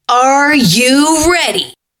Are you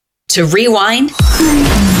ready to rewind?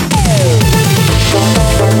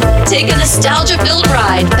 Take a nostalgia-filled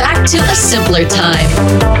ride back to a simpler time.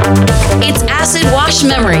 It's Acid Wash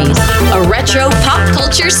Memories, a retro pop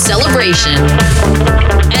culture celebration.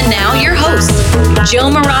 And now your hosts, Joe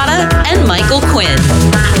Murata and Michael Quinn.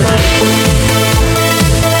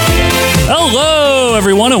 Hello,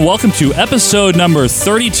 everyone, and welcome to episode number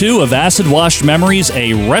 32 of Acid Wash Memories,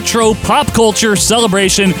 a retro pop culture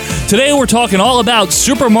celebration. Today, we're talking all about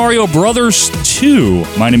Super Mario Bros. 2.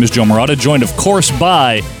 My name is Joe Murata, joined, of course,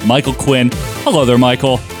 by Michael Quinn. Hello there,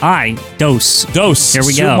 Michael. Hi, Dose. Here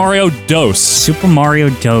we go. Super Mario Dose. Super Mario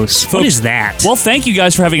Dose. What is that? Well, thank you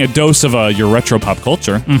guys for having a dose of your retro pop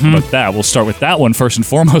culture. We'll start with that one first and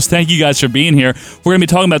foremost. Thank you guys for being here. We're going to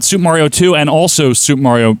be talking about Super Mario 2 and also Super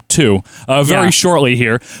Mario 2 very shortly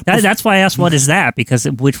here. That's why I asked what is that, because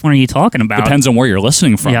which one are you talking about? Depends on where you're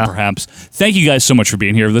listening from, perhaps. Thank you guys so much for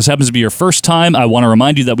being here. If this happens to be your first time, I want to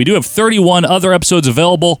remind you that we do have 31 other episodes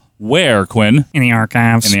available. Where, Quinn? In the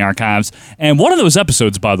archives. In the archives. And one of those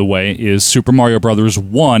episodes, by the way, is Super Mario Bros.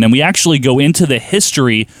 1, and we actually go into the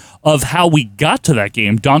history of how we got to that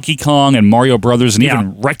game. Donkey Kong and Mario Brothers, and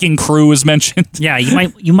even Wrecking Crew is mentioned. Yeah,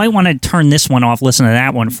 you might want to turn this one off, listen to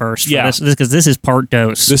that one first. Yeah. Because this is part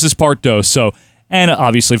Dose. This is part Dose, so... And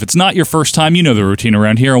obviously, if it's not your first time, you know the routine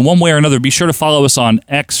around here. And one way or another, be sure to follow us on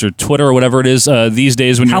X or Twitter or whatever it is these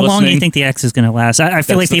days when you're listening. How long do you think the X is going to last? I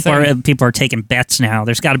feel like people are taking bets now.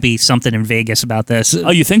 There's got to be something in Vegas about this. Oh,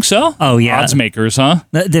 you think so? Oh, yeah. Odds makers, huh?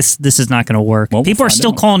 This is not going to work. Well, people are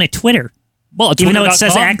still calling it Twitter. Well, even though it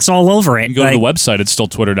says X all over it. You can go to the website. It's still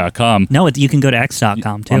twitter.com. No, you can go to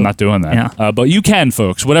x.com, too. I'm not doing that. Yeah. But you can,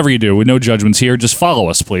 folks. Whatever you do, with no judgments here, just follow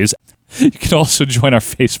us, please. You can also join our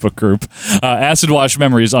Facebook group, Acid Wash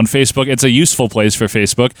Memories on Facebook. It's a useful place for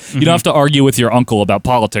Facebook. You don't have to argue with your uncle about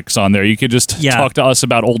politics on there. You could just talk to us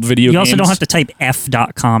about old video games. You also don't have to type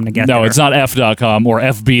f.com to get there. No, it's not f.com or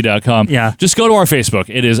fb.com. Yeah. Just go to our Facebook.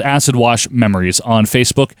 It is Acid Wash Memories on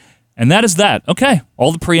Facebook. And that is that. Okay,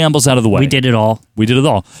 all the preambles out of the way. We did it all.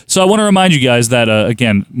 So I want to remind you guys that,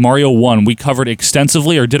 again, Mario 1, we covered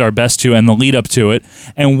extensively, or did our best to, and the lead up to it.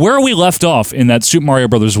 And where we left off in that Super Mario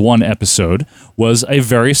Bros. 1 episode was a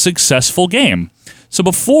very successful game. So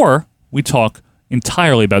before we talk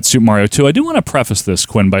entirely about Super Mario 2, I do want to preface this,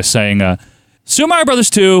 Quinn, by saying Super Mario Bros.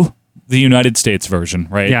 2, the United States version,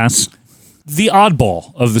 right? Yes. The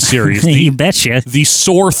oddball of the series. You betcha. The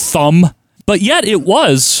sore thumb. But yet it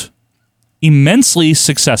was immensely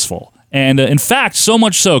successful. And in fact, so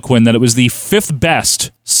much so, Quinn, that it was the 5th best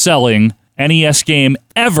selling NES game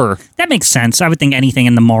ever. That makes sense. I would think anything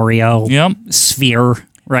in the Mario sphere,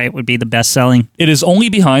 right, would be the best selling. It is only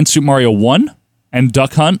behind Super Mario 1 and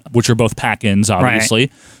Duck Hunt, which are both pack-ins, obviously.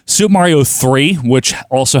 Right. Super Mario 3, which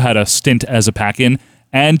also had a stint as a pack-in,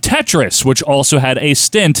 and Tetris, which also had a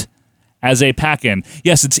stint as a pack-in.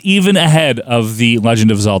 Yes, it's even ahead of The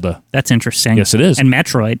Legend of Zelda. That's interesting. Yes, it is. And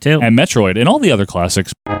Metroid, too. And all the other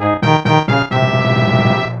classics.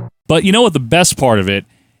 But you know what? The best part of it,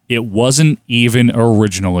 it wasn't even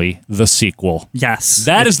originally the sequel. Yes.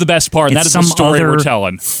 That is the best part, and that is the story we're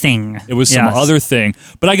telling. It was some other thing.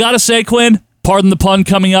 But I gotta say, Quinn, pardon the pun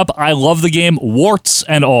coming up, I love the game, warts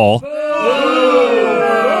and all.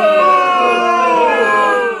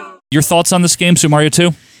 Your thoughts on this game, Super Mario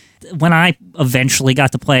 2? When I eventually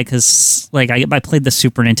got to play, because I played the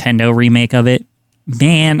Super Nintendo remake of it,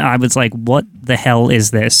 man, I was like, what the hell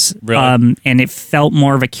is this? Really? And it felt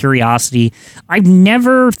more of a curiosity. I've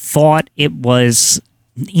never thought it was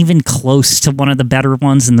even close to one of the better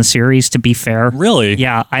ones in the series, to be fair. Really?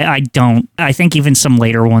 Yeah, I don't. I think even some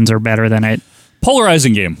later ones are better than it.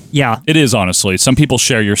 Polarizing game. Yeah. It is, honestly. Some people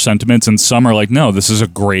share your sentiments, and some are like, no, this is a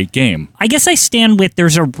great game. I guess I stand with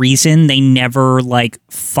there's a reason they never,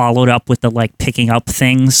 followed up with the, picking up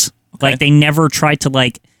things. Okay. They never tried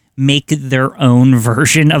to, make their own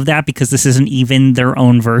version of that, because this isn't even their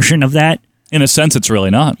own version of that. In a sense, it's really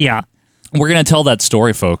not. Yeah. We're going to tell that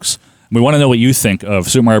story, folks. We want to know what you think of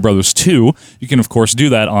Super Mario Bros. 2. You can, of course, do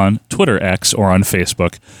that on Twitter, X, or on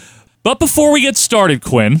Facebook. But before we get started,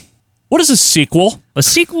 Quinn, what is a sequel? A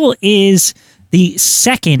sequel is the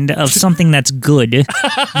second of something that's good,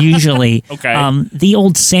 usually. Okay. The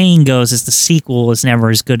old saying goes is the sequel is never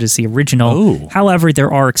as good as the original. Ooh. However,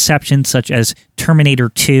 there are exceptions such as Terminator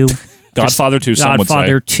 2. Godfather 2, some would say.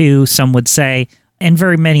 Godfather 2, some would say, and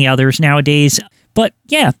very many others nowadays. But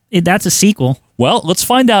yeah, that's a sequel. Well, let's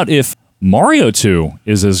find out if Mario 2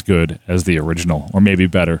 is as good as the original, or maybe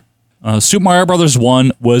better. Super Mario Bros.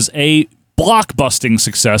 1 was a blockbusting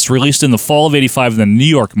success, released in the fall of '85 in the New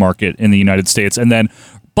York market in the United States, and then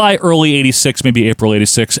by early 86, maybe April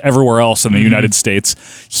 86, everywhere else in the United States.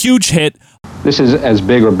 Huge hit. This is as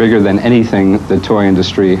big or bigger than anything the toy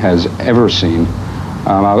industry has ever seen.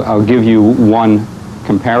 I'll give you one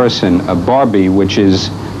comparison. Barbie, which is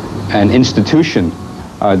an institution,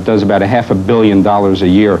 does about $500 million a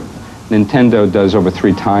year. Nintendo does over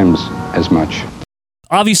 3 times as much.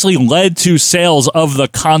 Obviously led to sales of the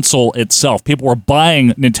console itself. People were buying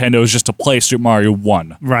Nintendos just to play Super Mario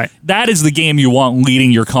 1. Right. That is the game you want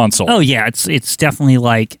leading your console. Oh yeah, it's definitely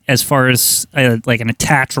like, as far as like an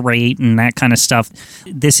attach rate and that kind of stuff,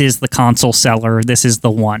 this is the console seller. This is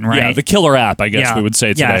the one, right? Yeah, the killer app, I guess we would say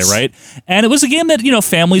today, right? And it was a game that,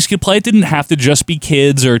 families could play. It didn't have to just be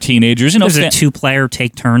kids or teenagers. There's a 2-player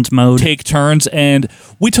take turns mode. Take turns, and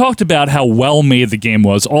we talked about how well made the game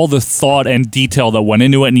was, all the thought and detail that went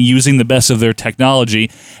into it, and using the best of their technology.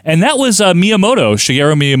 And that was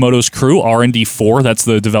Shigeru Miyamoto's crew, R&D4, that's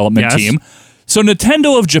the development team. So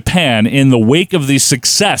Nintendo of Japan, in the wake of the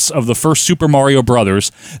success of the first Super Mario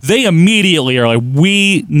Brothers, they immediately are like,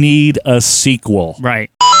 we need a sequel. Right.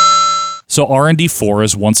 So R&D4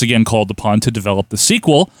 is once again called upon to develop the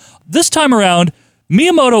sequel. This time around,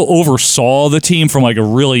 Miyamoto oversaw the team from like a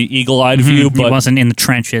really eagle-eyed view, but he wasn't in the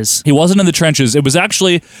trenches. He wasn't in the trenches. It was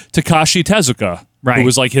actually Takashi Tezuka, who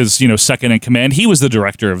was like his, second in command. He was the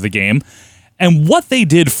director of the game. And what they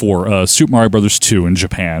did for Super Mario Brothers 2 in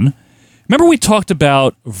Japan, remember we talked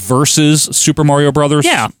about Versus Super Mario Brothers?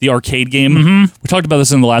 Yeah. The arcade game? We talked about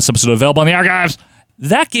this in the last episode, available on the archives.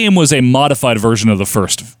 That game was a modified version of the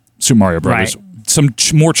first Super Mario Brothers. Right. Some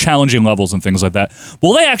more challenging levels and things like that.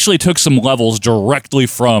 Well, they actually took some levels directly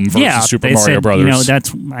from Versus Super Mario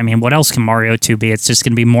Brothers. What else can Mario 2 be? It's just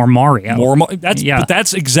going to be more Mario. But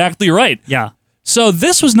that's exactly right. Yeah. So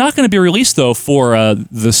this was not going to be released, though, for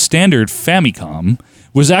the standard Famicom. It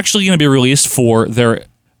was actually going to be released for their,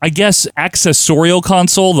 I guess, accessorial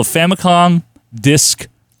console, the Famicom Disk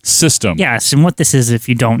System. Yes, and what this is, if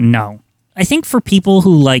you don't know. I think for people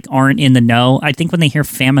who aren't in the know, I think when they hear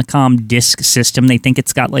Famicom Disk System, they think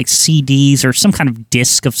it's got CDs or some kind of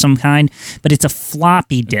disc of some kind, but it's a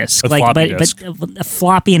floppy disk. But a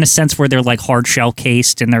floppy in a sense where they're hard shell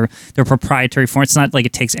cased and they're proprietary form. It's not like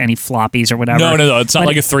it takes any floppies or whatever. No. It's not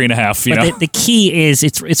like a 3.5. The key is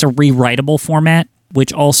it's a rewritable format,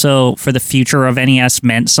 which also for the future of NES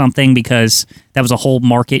meant something, because that was a whole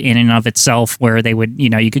market in and of itself where they would,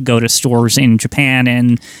 you could go to stores in Japan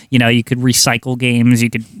and, you could recycle games.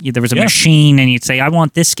 There was a machine and you'd say, I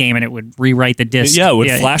want this game, and it would rewrite the disc. Yeah, it would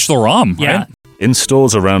flash the ROM, right? In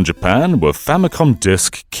stores around Japan were Famicom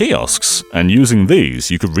Disk kiosks, and using these,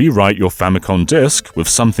 you could rewrite your Famicom Disk with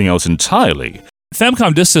something else entirely.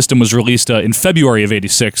 Famicom Disk System was released in February of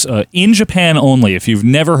 86, in Japan only. If you've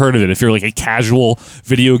never heard of it, if you're a casual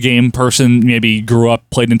video game person, maybe grew up,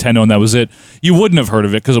 played Nintendo, and that was it, you wouldn't have heard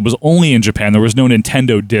of it because it was only in Japan. There was no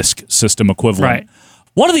Nintendo Disk System equivalent. Right.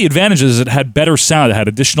 One of the advantages is it had better sound. It had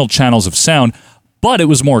additional channels of sound, but it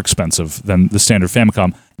was more expensive than the standard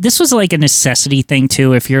Famicom. This was a necessity thing,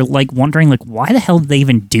 too, if you're wondering, why the hell did they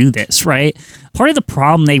even do this, right? Part of the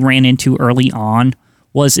problem they ran into early on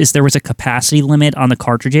was there was a capacity limit on the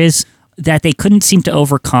cartridges that they couldn't seem to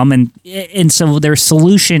overcome, and so their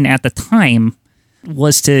solution at the time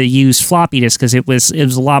was to use floppy disk because it was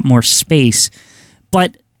a lot more space.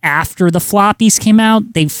 But after the floppies came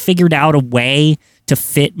out, they figured out a way to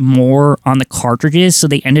fit more on the cartridges, so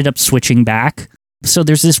they ended up switching back. So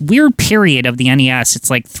there's this weird period of the NES, it's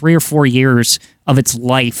 3 or 4 years of its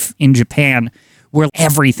life in Japan, where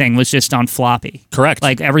everything was just on floppy. Correct.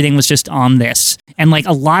 Everything was just on this. And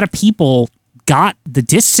a lot of people got the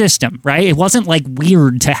disc system, right? It wasn't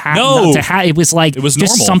weird to have. No. It was it was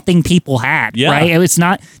just normal. something people had, right? It was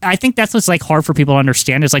not. I think that's what's hard for people to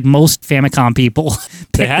understand is most Famicom people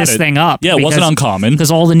picked this thing up. Yeah, it wasn't uncommon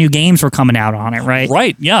because all the new games were coming out on it, right?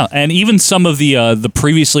 Right. Yeah, and even some of the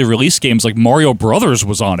previously released games like Mario Brothers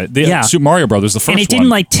was on it. Super Mario Brothers, the first one. And it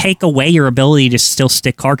didn't take away your ability to still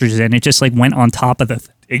stick cartridges in. It just went on top of the.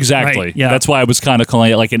 Exactly. Right, yeah. That's why I was kind of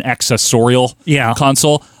calling it an accessorial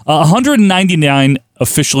console. 199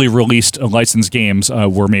 officially released licensed games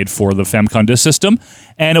were made for the Famicom Disk System,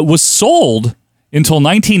 and it was sold until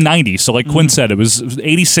 1990. So like Quinn said, it was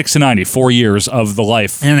 86 to 90, 4 years of the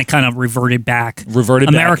life. And then it kind of reverted back.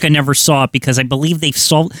 America never saw it because I believe they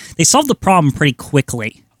solved the problem pretty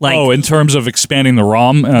quickly. In terms of expanding the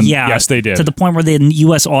ROM? Yes, they did. To the point where the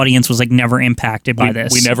U.S. audience was never impacted by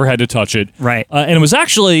this. We never had to touch it. Right. And it was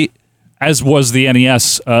actually, as was the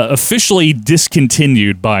NES, officially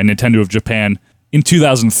discontinued by Nintendo of Japan in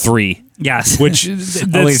 2003. Yes. Which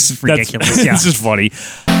always ridiculous. This is funny.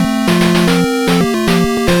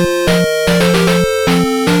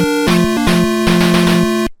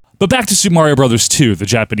 But back to Super Mario Bros. 2, the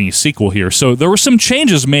Japanese sequel here. So there were some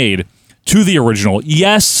changes made to the original.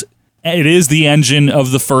 Yes, it is the engine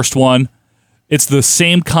of the first one. It's the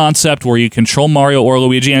same concept where you control Mario or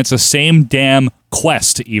Luigi, and it's the same damn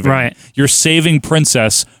quest even. Right. You're saving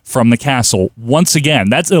Princess from the castle. Once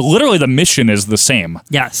again, that's literally the mission is the same.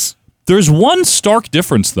 Yes. There's one stark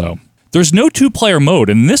difference, though. There's no two-player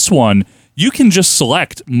mode. In this one, you can just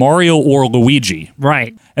select Mario or Luigi.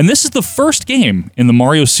 Right. And this is the first game in the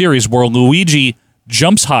Mario series where Luigi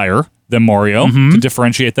jumps higher than Mario to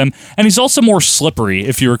differentiate them, and he's also more slippery,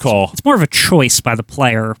 if you recall. It's more of a choice by the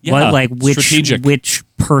player, Strategic. which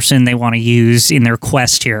person they want to use in their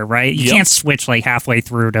quest here, right? You can't switch like halfway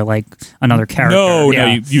through to like another character. No,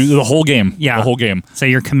 you the whole game. Yeah. The whole game. So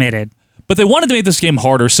you're committed. But they wanted to make this game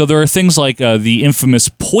harder, so there are things like the infamous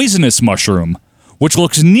poisonous mushroom, which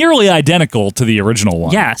looks nearly identical to the original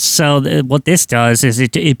one. Yes. So what this does is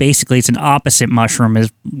it basically it's an opposite mushroom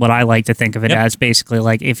is what I like to think of it as. Basically,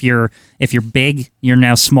 like if you're big, you're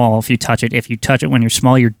now small. If you touch it when you're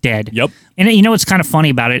small, you're dead. Yep. And you know what's kind of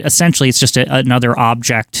funny about it? Essentially, it's just another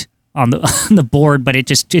object on the board, but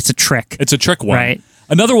it's a trick. It's a trick one. Right.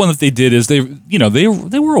 Another one that they did is they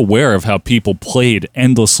were aware of how people played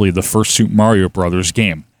endlessly the first Super Mario Brothers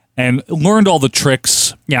game and learned all the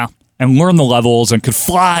tricks. Yeah. And learned the levels and could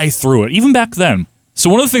fly through it, even back then. So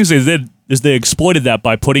one of the things they did is they exploited that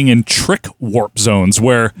by putting in trick warp zones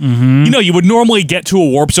where, you would normally get to a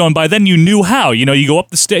warp zone. By then you knew how. You go up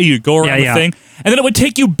the stage, you go around the thing, and then it would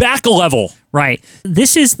take you back a level. Right.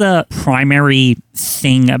 This is the primary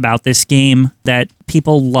thing about this game that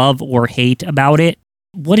people love or hate about it.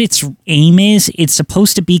 What its aim is, it's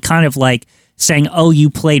supposed to be kind of like saying, oh, you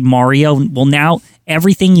played Mario. Well, now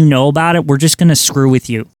everything you know about it, we're just going to screw with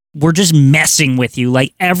you. We're just messing with you,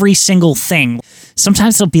 like every single thing.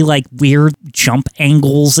 Sometimes there'll be like weird jump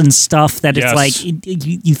angles and stuff that it's like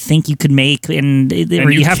you think you could make, or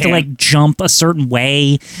you have to like jump a certain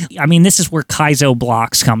way. I mean, this is where Kaizo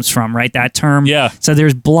blocks comes from, right? That term. Yeah. So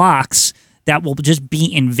there's blocks that will just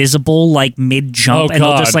be invisible, like mid jump, and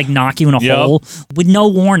they'll just like knock you in a hole with no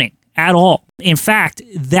warning at all. In fact,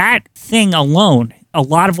 that thing alone, a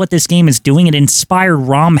lot of what this game is doing, it inspired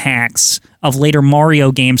ROM hacks of later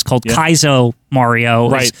Mario games called Kaizo Mario.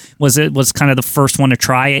 Right. Was kind of the first one to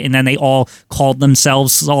try it, and then they all called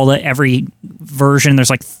themselves every version. There's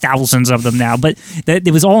like thousands of them now, but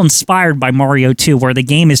it was all inspired by Mario 2, where the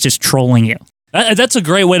game is just trolling you. That's a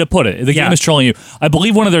great way to put it. The game is trolling you. I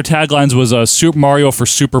believe one of their taglines was Super Mario for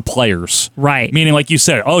super players. Right. Meaning, like you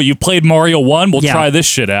said, oh, you played Mario 1? We'll try this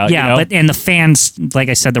shit out. Yeah, and the fans, like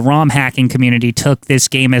I said, the ROM hacking community took this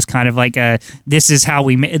game as kind of like this is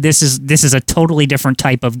a totally different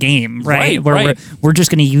type of game, right? Where we're just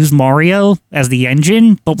going to use Mario as the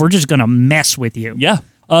engine, but we're just going to mess with you. Yeah.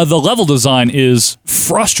 The level design is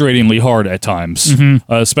frustratingly hard at times,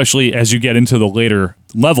 especially as you get into the later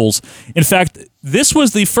levels. In fact, this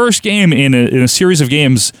was the first game in a series of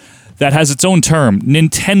games that has its own term,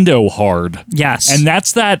 Nintendo hard. Yes. And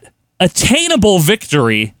that's that attainable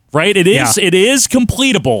victory, right? It is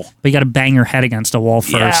completable. But you got to bang your head against a wall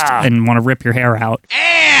first and want to rip your hair out.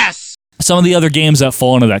 Ass! Some of the other games that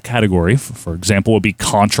fall into that category, for example, would be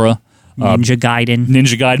Contra, Ninja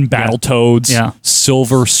Gaiden, Battletoads,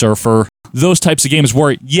 Silver Surfer, those types of games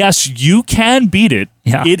where, yes, you can beat it.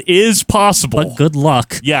 Yeah. It is possible. But good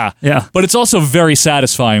luck. Yeah. Yeah. But it's also very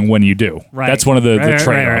satisfying when you do. Right. That's one of the trade-offs.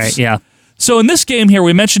 Right. Yeah. So in this game here,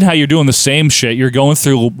 we mentioned how you're doing the same shit. You're going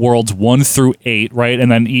through worlds 1 through 8, right?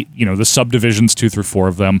 And then, the subdivisions 2 through 4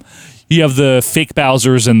 of them. You have the fake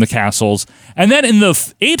Bowsers and the castles. And then in the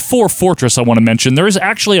 8-4 Fortress, I want to mention, there is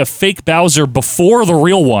actually a fake Bowser before the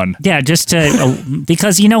real one. Yeah, just to...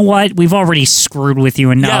 because you know what? We've already screwed with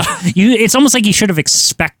you enough. Yeah. It's almost like you should have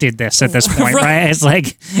expected this at this point, right? It's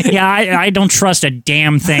like, I don't trust a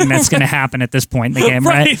damn thing that's going to happen at this point in the game,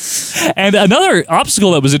 right? And another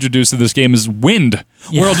obstacle that was introduced in this game is wind,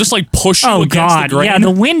 where it'll just like push you against the grain. Yeah,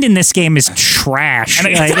 the wind in this game is trash.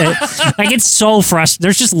 Like it's so frustrating.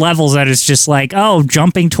 There's just levels that it's just like, oh,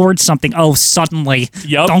 jumping towards something. Oh, suddenly,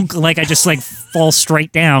 don't I just like fall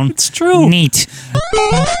straight down. It's true. Neat.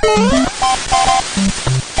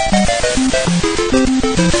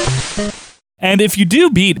 And if you do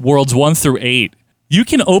beat worlds 1 through 8, you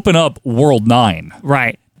can open up world 9.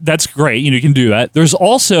 Right. That's great. You can do that. There's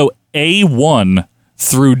also A1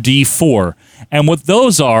 through D4. And what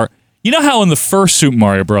those are, You know how in the first Super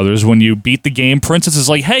Mario Brothers, when you beat the game, Princess is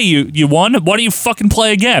like, hey, you won? Why don't you fucking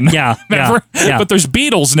play again? Yeah, Remember? yeah. But there's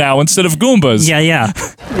Beetles now instead of Goombas. Yeah.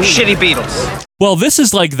 Shitty Beatles. Well, this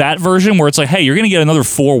is like that version where it's like, hey, you're going to get another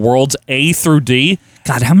 4 worlds, A through D.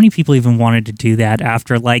 God, how many people even wanted to do that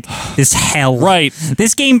after like this hell? Right.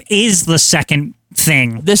 This game is the second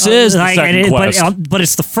thing. This is the second quest. But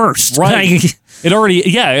it's the first. Right. Like, It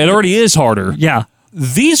already is harder. yeah.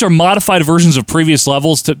 These are modified versions of previous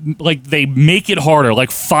levels to, like, they make it harder. Like,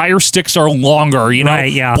 fire sticks are longer, you know?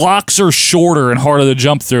 Right, yeah. Blocks are shorter and harder to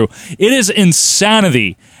jump through. It is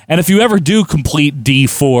insanity. And if you ever do complete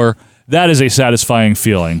D4, that is a satisfying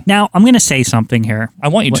feeling. Now, I'm going to say something here. I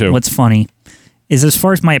want you to. What's funny is, as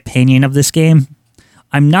far as my opinion of this game,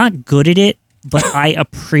 I'm not good at it, but I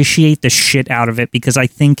appreciate the shit out of it because I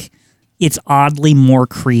think it's oddly more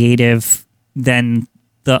creative than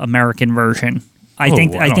the American version. I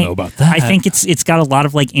don't know about that. I think it's got a lot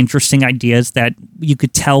of like interesting ideas that you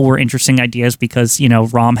could tell were interesting ideas because, you know,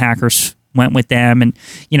 ROM hackers went with them. And,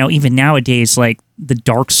 you know, even nowadays, like the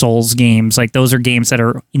Dark Souls games, like those are games that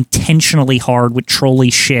are intentionally hard with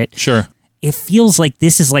trolly shit. Sure. It feels like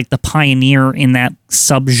this is like the pioneer in that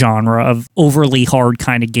subgenre of overly hard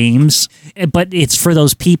kind of games. But it's for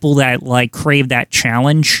those people that like crave that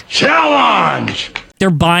challenge. Challenge! They're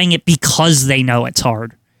buying it because they know it's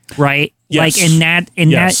hard, right? Yes. Like,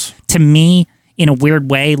 that to me, in a weird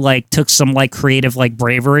way, like took some like creative like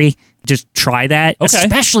bravery. Just try that, Okay.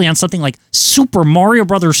 especially on something like Super Mario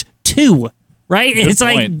Brothers 2, right? Good It's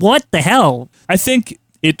point. like, what the hell? I think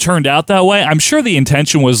it turned out that way. I'm sure the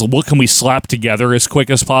intention was, what can we slap together as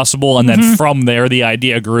quick as possible? And then from there, the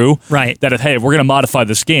idea grew. Right. That, hey, if we're going to modify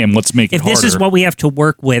this game, let's make it If harder. this is what we have to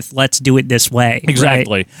work with, let's do it this way. right?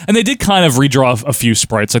 Exactly. And they did kind of redraw a few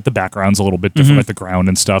sprites, like the background's a little bit different, like the ground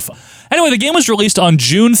and stuff. Anyway, the game was released on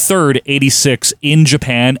June 3rd, 86 in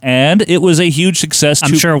Japan, and it was a huge success.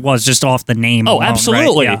 I'm sure it was just off the name. Oh, alone,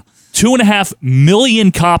 absolutely. Right? Yeah. 2.5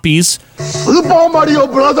 million copies. スーパーマリオ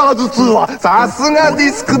ブラザーズ2はさすがデ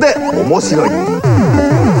ィスクで面白い。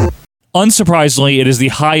 Unsurprisingly, it is the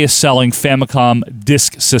highest selling Famicom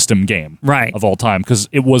disk system game Right. of all time because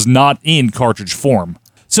it was not in cartridge form.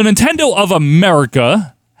 So Nintendo of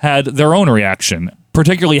America had their own reaction,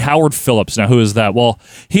 particularly Howard Phillips. Now, who is that? Well,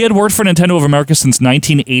 he had worked for Nintendo of America since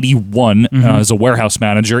 1981 as a warehouse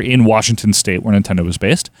manager in Washington State, where Nintendo was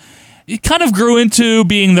based. It kind of grew into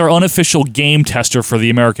being their unofficial game tester for the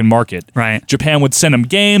American market. Right. Japan would send him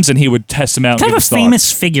games, and he would test them out. Kind and of give a his famous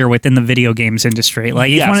thoughts. figure within the video games industry. Like,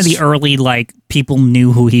 he's Yes. one of the early, like, people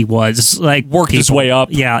knew who he was. Like, Worked his people- way up.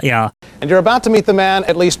 Yeah. And you're about to meet the man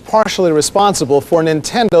at least partially responsible for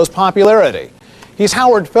Nintendo's popularity. He's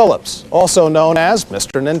Howard Phillips, also known as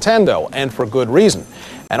Mr. Nintendo, and for good reason.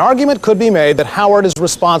 An argument could be made that Howard is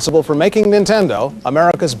responsible for making Nintendo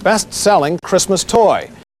America's best-selling Christmas toy.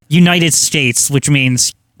 United States, which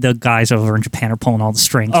means the guys over in Japan are pulling all the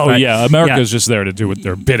strings. Oh, but, yeah. America's just there to do what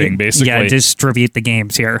they're bidding, basically. Yeah, distribute the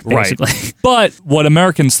games here, basically. Right. But what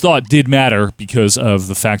Americans thought did matter because of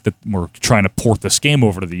the fact that we're trying to port this game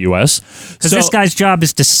over to the U.S. Because this guy's job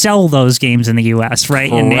is to sell those games in the U.S.,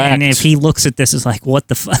 right? And Correct. if he looks at this as like, what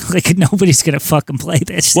the fuck? Like, nobody's going to fucking play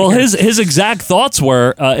this. Well, his exact thoughts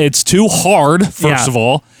were, it's too hard, first Yeah. of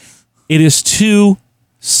all. It is too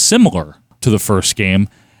similar to the first game.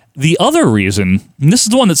 The other reason, and this is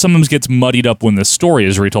the one that sometimes gets muddied up when the story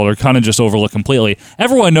is retold or kind of just overlooked completely,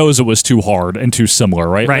 everyone knows it was too hard and too similar,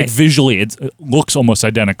 right? Right. Like visually, it looks almost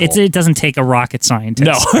identical. It doesn't take a rocket scientist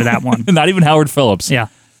No. for that one. Not even Howard Phillips. Yeah.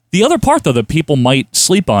 The other part, though, that people might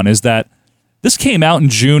sleep on is that this came out in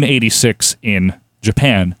June 86 in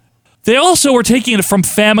Japan. They also were taking it from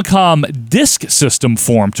Famicom disk system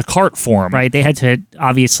form to cart form. Right. They had to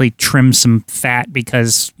obviously trim some fat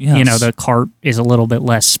because, Yes. you know, the cart is a little bit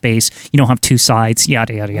less space. You don't have two sides,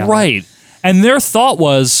 yada, yada, yada. Right. And their thought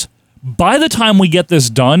was, by the time we get this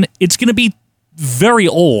done, it's going to be very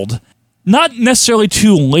old. Not necessarily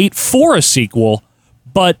too late for a sequel,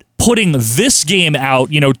 but putting this game out,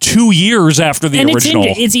 2 years after the original.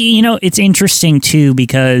 It's interesting too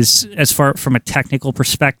because as far from a technical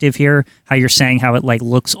perspective here, how you're saying how it like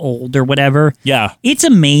looks old or whatever. Yeah. It's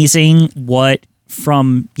amazing what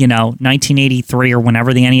from 1983 or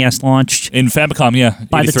whenever the NES launched. In Famicom, yeah.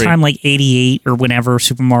 By the 83. time like 88 or whenever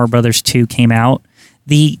Super Mario Brothers 2 came out,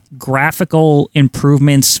 the graphical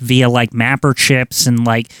improvements via like mapper chips and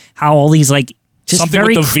like how all these like just Something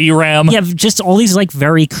very with the VRAM. yeah, just all these like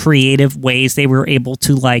very creative ways they were able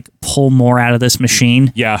to like pull more out of this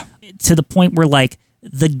machine. Yeah. To the point where like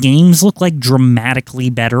the games look like dramatically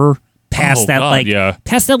better past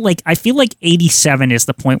past that, like, I feel like 87 is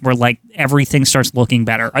the point where, like, everything starts looking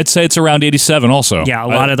better. I'd say it's around 87 also. Yeah, a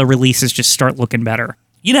lot of the releases just start looking better.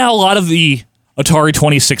 You know how a lot of the Atari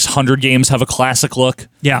 2600 games have a classic look?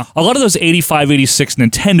 Yeah. A lot of those 85, 86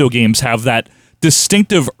 Nintendo games have that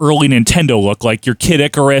distinctive early Nintendo look, like your Kid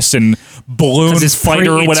Icarus and Balloon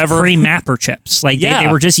Fighter or whatever. It's pre-mapper chips. Like, Yeah.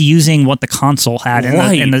 they were just using what the console had.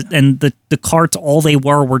 Right. And the carts, all they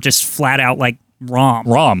were just flat out, like,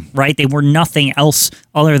 ROM. Right? They were nothing else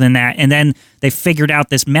other than that. And then they figured out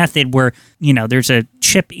this method where, you know, there's a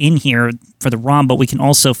chip in here for the ROM, but we can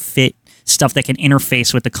also fit stuff that can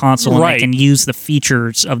interface with the console and they can use the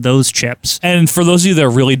features of those chips. And for those of you that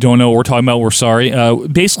really don't know what we're talking about, we're sorry.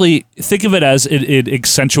 Basically, think of it as it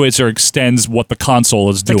accentuates or extends what the console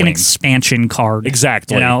is doing. Like an expansion card.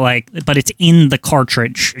 Exactly. You know, like, but it's in the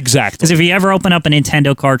cartridge. Exactly. Because if you ever open up a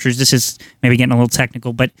Nintendo cartridge, this is maybe getting a little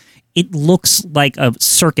technical, but it looks like a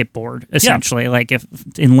circuit board, essentially, like if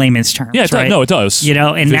in layman's terms. Yeah, right? No, it does. You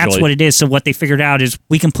know, and visually. that's what it is. So what they figured out is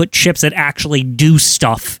we can put chips that actually do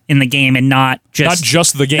stuff in the game and not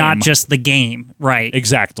just the game. Not just the game, right.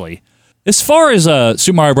 Exactly. As far as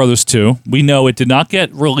Super Mario Bros. 2, we know it did not get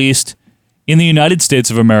released in the United States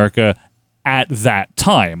of America at that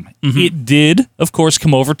time. Mm-hmm. It did, of course,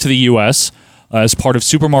 come over to the U.S. As part of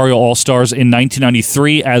Super Mario All-Stars in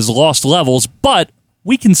 1993 as Lost Levels, but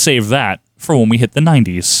we can save that for when we hit the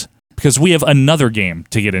 90s, because we have another game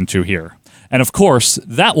to get into here. And of course,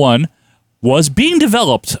 that one was being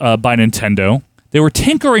developed by Nintendo. They were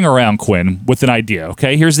tinkering around, Quinn, with an idea,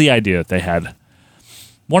 okay? Here's the idea that they had.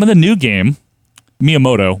 One of the new game,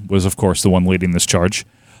 Miyamoto was, of course, the one leading this charge.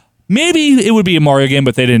 Maybe it would be a Mario game,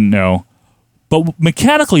 but they didn't know. But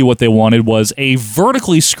mechanically what they wanted was a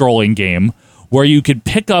vertically scrolling game where you could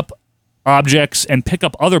pick up objects and pick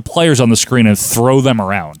up other players on the screen and throw them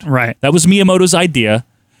around. Right. That was Miyamoto's idea,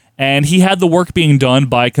 and he had the work being done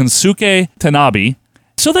by Kensuke Tanabe.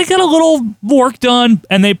 So they got a little work done,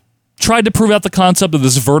 and they tried to prove out the concept of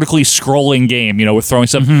this vertically scrolling game, you know, with throwing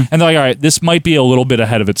stuff. And they're like, all right, this might be a little bit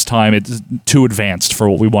ahead of its time. It's too advanced for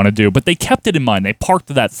what we want to do. But they kept it in mind. They parked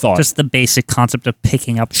that thought. Just the basic concept of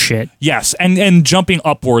picking up shit. Yes, and jumping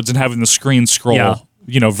upwards and having the screen scroll,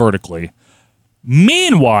 you know, vertically.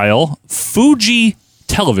 Meanwhile, Fuji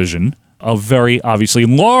Television, a very obviously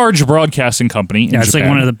large broadcasting company in it's Japan. like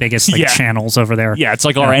one of the biggest channels over there. Yeah, it's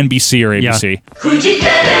like our NBC or ABC.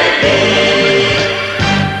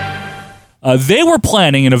 They were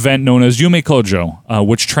planning an event known as Yume Kojo,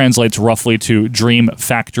 which translates roughly to Dream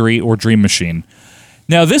Factory or Dream Machine.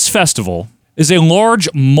 Now, this festival is a large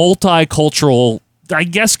multicultural, I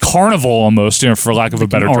guess, carnival almost, you know, for lack of a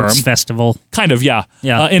better term. Arts festival. Kind of, yeah.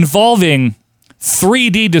 Yeah. Involving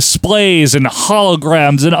 3D displays and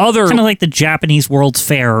holograms and other... Kind of like the Japanese World's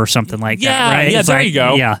Fair or something like that, right? Yeah, It's there like, you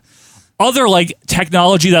go. Yeah. Other, like,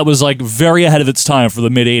 technology that was, like, very ahead of its time for the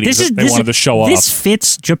mid-'80s they wanted to show off. This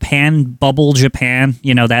fits Japan, bubble Japan,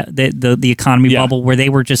 you know, that the economy bubble where they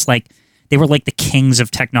were just like... They were like the kings of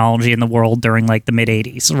technology in the world during like the mid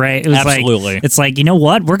 80s, right? It was Absolutely. Like, it's like, you know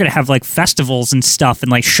what? We're going to have like festivals and stuff and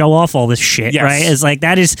like show off all this shit, right? It's like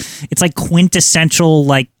it's like quintessential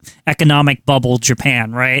like economic bubble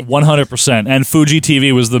Japan, right? 100%. And Fuji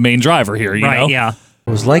TV was the main driver here, you know? Yeah. It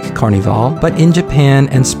was like Carnival, but in Japan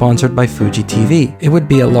and sponsored by Fuji TV. It would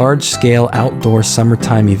be a large-scale outdoor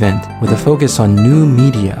summertime event with a focus on new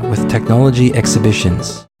media with technology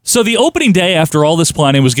exhibitions. So the opening day after all this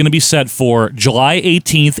planning was going to be set for July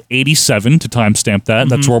 18th, 87, to timestamp that.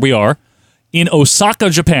 That's where we are, in Osaka,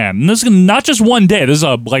 Japan. And this is not just one day. This is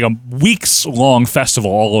like a weeks-long festival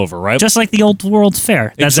all over, right? Just like the old World's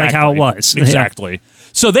Fair. That's like how it was. Exactly.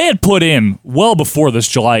 So they had put in, well before this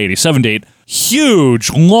July 87 date,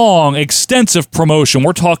 huge, long, extensive promotion.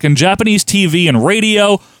 We're talking Japanese TV and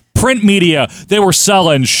radio, print media. They were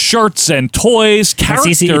selling shirts and toys,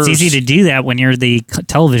 characters. It's easy to do that when you're the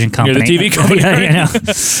television company. You're the TV company. You know?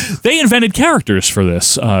 They invented characters for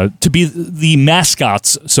this to be the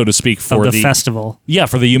mascots, so to speak, for the festival. Yeah,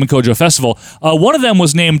 for the Yume Kojo Festival. One of them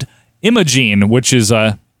was named Imogene, which is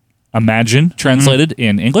Imagine translated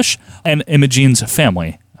in English, and Imogene's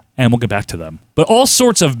family. And we'll get back to them. But all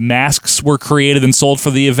sorts of masks were created and sold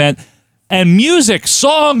for the event. And music,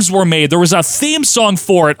 songs were made. There was a theme song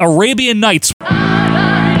for it, Arabian Nights.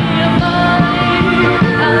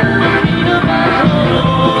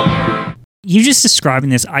 You just describing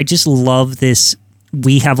this, I just love this.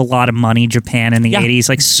 We have a lot of money, Japan in the 80s,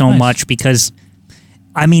 like so much, because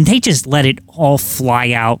I mean, they just let it all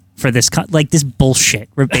fly out for this, like this bullshit,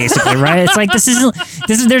 basically, right? It's like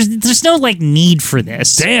there's no like need for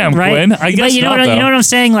this. Damn, right? Quinn. I guess you know not, you know though. what I'm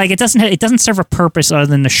saying? Like it doesn't serve a purpose other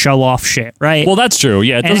than to show off shit, right? Well, that's true.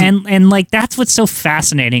 Yeah, it doesn't. and like that's what's so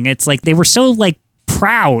fascinating. It's like they were so like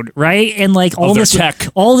proud, right? And like all their this tech.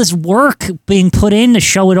 all this work being put in to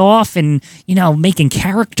show it off, and making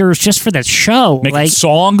characters just for that show, Making like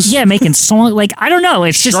songs. Yeah, making songs. Like I don't know.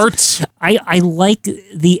 It's just Shirts. I like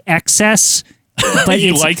the excess, but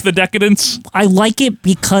You like the decadence? I like it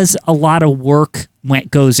because a lot of work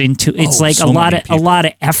goes into it's like so a lot many of people. a lot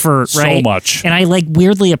of effort, So right? much. And I like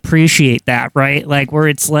weirdly appreciate that, right? Like where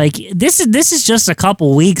it's like this is just a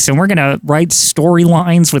couple weeks and we're gonna write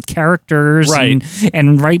storylines with characters, Right.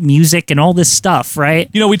 and write music and all this stuff, right?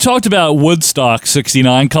 We talked about Woodstock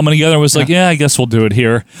 69 coming together and was like, yeah, I guess we'll do it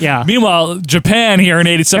here. Yeah. Meanwhile, Japan here in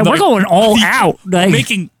 87, And we're going all out. Like,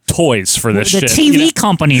 making toys for this the shit. TV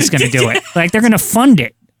company's gonna do it. Like they're gonna fund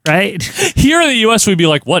it. Right here in the U.S., we'd be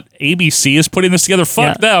like, "What? ABC is putting this together?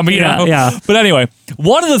 Fuck them!" Yeah. But anyway,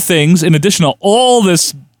 one of the things, in addition to all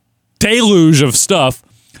this deluge of stuff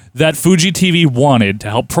that Fuji TV wanted to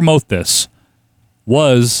help promote this,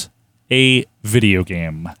 was a video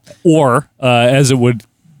game, or as it would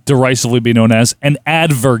derisively be known as, an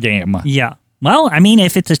adver game. Yeah. Well, I mean,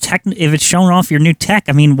 if it's if it's showing off your new tech,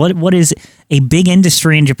 I mean, what is a big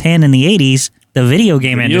industry in Japan in the 80s? The video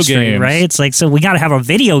game industry, games. right? It's like, so we got to have a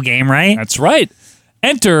video game, right? That's right.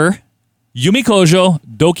 Enter Yumikojo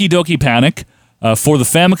Doki Doki Panic for the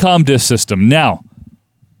Famicom Disk System. Now,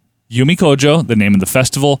 Yumikojo, the name of the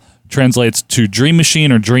festival, translates to Dream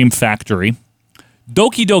Machine or Dream Factory.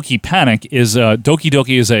 Doki Doki Panic is Doki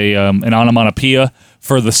Doki is an onomatopoeia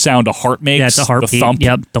for the sound a heart makes. Yeah, it's a heartbeat. The thump.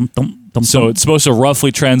 Yep. Thump, thump, thump, So thump. it's supposed to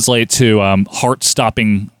roughly translate to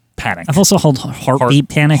heart-stopping panic. I've also heard heartbeat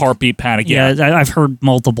panic. Heartbeat panic, yeah. I've heard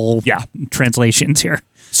multiple translations here.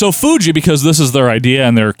 So Fuji, because this is their idea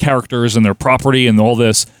and their characters and their property and all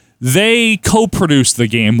this, they co-produced the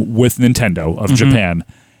game with Nintendo of Japan.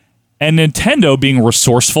 And Nintendo, being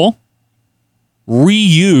resourceful,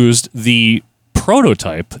 reused the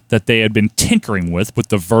prototype that they had been tinkering with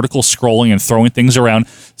the vertical scrolling and throwing things around,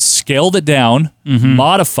 scaled it down,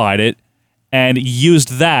 modified it, and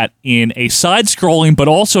used that in a side-scrolling but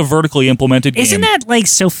also vertically implemented game. Isn't that like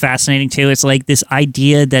so fascinating too? It's like this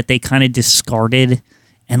idea that they kind of discarded,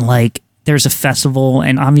 and like there's a festival,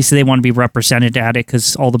 and obviously they want to be represented at it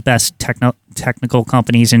because all the best technical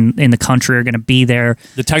companies in the country are going to be there.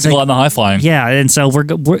 The technical and the high-flying. Yeah, and so we're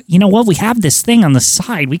you know what? We have this thing on the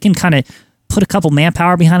side. We can kind of put a couple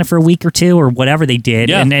manpower behind it for a week or two or whatever they did,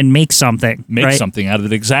 and then make something. Make something out of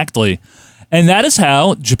it, exactly. And that is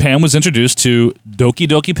how Japan was introduced to Doki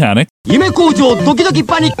Doki Panic. 夢工場ドキドキ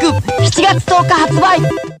パニック7月10日発売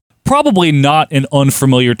Probably not an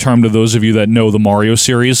unfamiliar term to those of you that know the Mario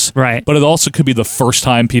series. Right. But it also could be the first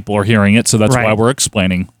time people are hearing it, so that's why we're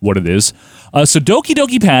explaining what it is. So Doki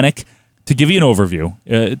Doki Panic, to give you an overview,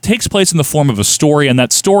 it takes place in the form of a story, and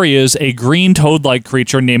that story is a green toad-like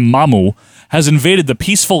creature named Mamu has invaded the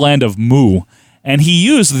peaceful land of Mu, and he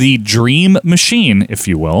used the Dream Machine, if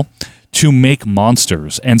you will, to make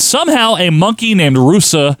monsters. And somehow a monkey named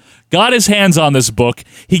Rusa got his hands on this book.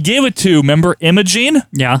 He gave it to, remember, Imogene?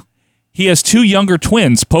 Yeah. He has two younger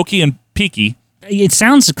twins, Pokey and Peaky. It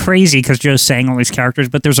sounds crazy because Joe's saying all these characters,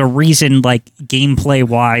 but there's a reason, like,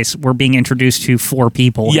 gameplay-wise, we're being introduced to 4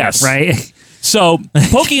 people. Yes. Here, right? So,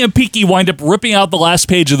 Pokey and Peaky wind up ripping out the last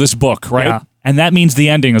page of this book, right? Yeah. And that means the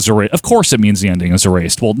ending is erased. Of course it means the ending is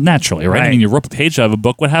erased. Well, naturally, right? I mean, you rip a page out of a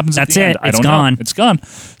book, what happens at That's the it. end? I It's don't gone. know. It's gone.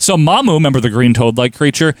 So Mamu, remember the green toad-like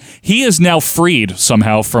creature, he is now freed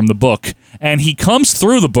somehow from the book. And he comes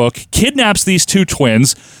through the book, kidnaps these two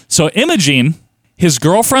twins. So Imogene, his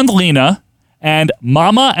girlfriend Lena, and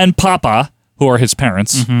Mama and Papa, who are his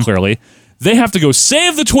parents, clearly, they have to go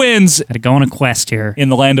save the twins. Had to go on a quest here. In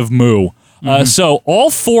the land of Mu. So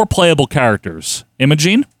all 4 playable characters,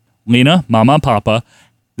 Imogene, Lena, Mama, and Papa,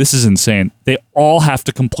 this is insane. They all have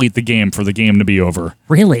to complete the game for the game to be over.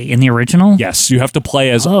 Really? In the original? Yes, you have to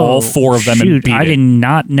play as all 4 of them and shoot, beat I it. did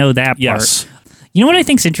not know that part. Yes. You know what I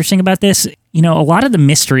think's interesting about this? You know, a lot of the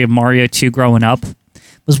mystery of Mario 2 growing up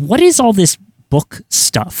was what is all this book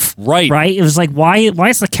stuff? Right. Right? It was like, why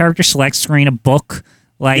is the character select screen a book?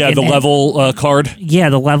 Like, Yeah, the level card. Yeah,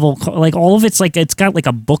 the level, like all of it's like, it's got like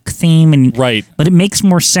a book theme, and Right. but it makes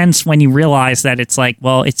more sense when you realize that it's like,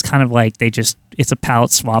 well, it's kind of like it's a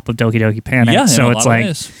palette swap of Doki Doki Panic. Yeah, in so a it's lot of like,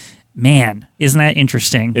 ways. man, isn't that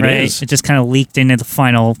interesting? It right? is. It just kind of leaked into the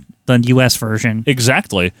final the US version.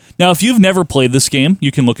 Exactly. Now, if you've never played this game,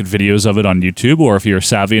 you can look at videos of it on YouTube, or if you're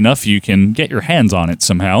savvy enough, you can get your hands on it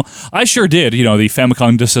somehow. I sure did. You know, the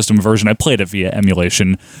Famicom Disk System version, I played it via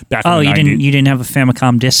emulation back in the 90s. You didn't have a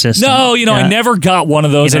Famicom Disk System? No, I never got one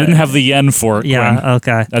of those. I didn't have the yen for it, Yeah, Quinn.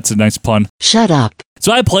 okay. That's a nice pun. Shut up.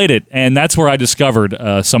 So I played it, and that's where I discovered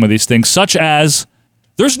some of these things, such as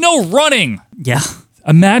there's no running. Yeah.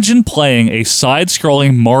 Imagine playing a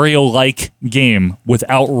side-scrolling Mario-like game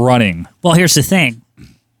without running. Well, here's the thing.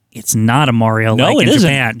 It's not a Mario No, like it in isn't.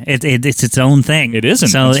 Japan. It's its own thing. It isn't.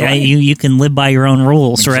 So That's right. you can live by your own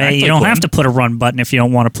rules, right? Exactly, You don't have Quinn. to put a run button if you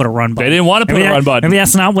don't want to put a run button. They didn't want to put a run button. Maybe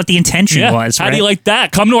that's not what the intention was. How right? do you like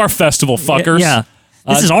that? Come to our festival, fuckers. Yeah.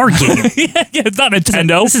 This is our game. yeah, it's not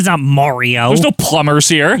Nintendo. This is not Mario. There's no plumbers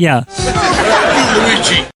here. Yeah.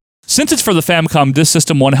 Since it's for the Famicom Disk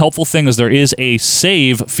System, one helpful thing is there is a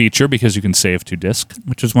save feature because you can save to disk.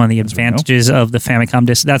 Which was one of the advantages of the Famicom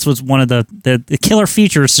Disk. That's what's one of the killer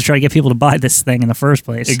features to try to get people to buy this thing in the first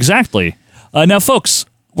place. Exactly. Now, folks,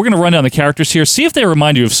 we're going to run down the characters here. See if they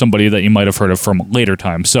remind you of somebody that you might have heard of from later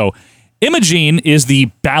times. So, Imogene is the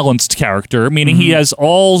balanced character, meaning he has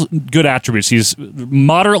all good attributes. He's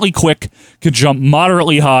moderately quick, could jump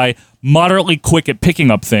moderately high, moderately quick at picking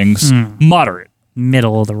up things, moderate.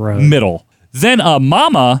 Middle of the road. Middle. Then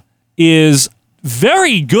Mama is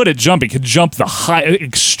very good at jumping. Could jump the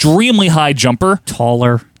extremely high jumper.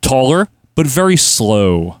 Taller, but very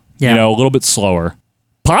slow. Yeah. A little bit slower.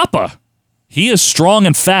 Papa, he is strong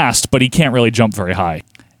and fast, but he can't really jump very high.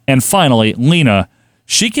 And finally, Lena,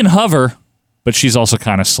 she can hover, but she's also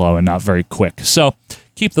kind of slow and not very quick. So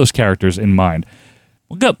keep those characters in mind.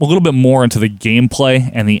 We'll get a little bit more into the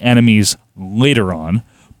gameplay and the enemies later on.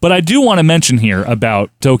 But I do want to mention here about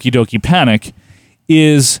Doki Doki Panic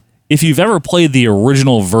is if you've ever played the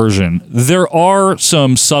original version, there are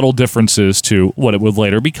some subtle differences to what it would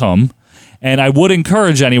later become. And I would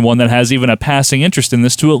encourage anyone that has even a passing interest in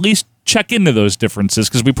this to at least check into those differences,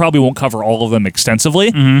 because we probably won't cover all of them extensively.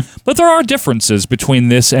 But there are differences between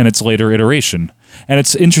this and its later iteration. And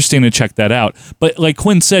it's interesting to check that out. But like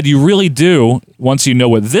Quinn said, you really do, once you know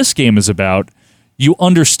what this game is about, you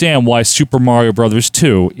understand why Super Mario Brothers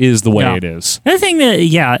 2 is the way it is. The other thing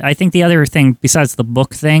I think the other thing besides the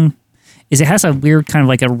book thing is it has a weird kind of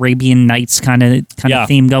like Arabian Nights kind of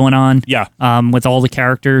theme going on. Yeah. With all the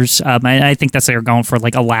characters. I think that's they're going for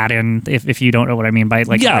like Aladdin, if you don't know what I mean by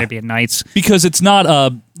like Arabian Nights. Because it's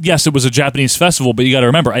not yes, it was a Japanese festival, but you got to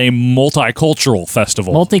remember, a multicultural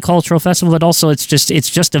festival. Multicultural festival, but also it's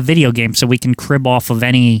just a video game, so we can crib off of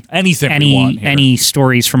anything we want here. any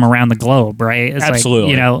stories from around the globe, right? It's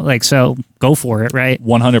Absolutely. So go for it, right?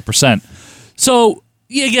 100%. So,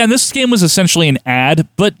 again, this game was essentially an ad,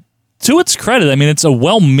 but to its credit, I mean, it's a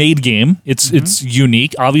well-made game. It's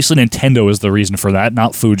unique. Obviously, Nintendo is the reason for that,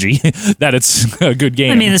 not Fuji, that it's a good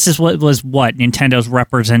game. I mean, this is what Nintendo's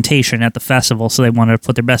representation at the festival, so they wanted to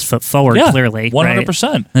put their best foot forward. Clearly,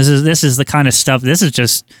 100%. Right? This is the kind of stuff. This is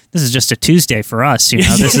just a Tuesday for us. We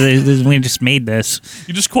just made this.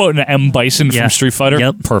 You just quote an M. Bison from Street Fighter.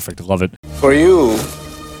 Yep. Perfect. Love it. For you,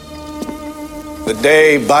 the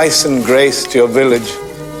day Bison graced your village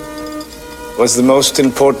was the most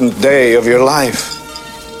important day of your life.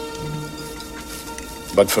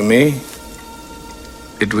 But for me,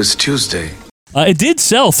 it was Tuesday. It did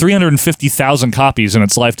sell 350,000 copies in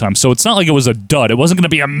its lifetime, so it's not like it was a dud. It wasn't going to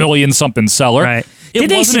be a million-something seller. Right.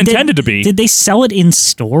 It wasn't intended to be. Did they sell it in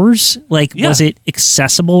stores? Was it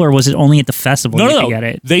accessible, or was it only at the festival No. could get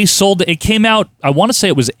it? They sold it. It came out, I want to say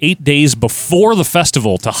it was 8 days before the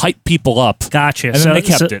festival to hype people up. Gotcha. And then they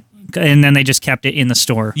kept it. And then they just kept it in the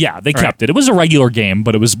store. Yeah, they kept it. It was a regular game,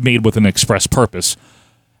 but it was made with an express purpose.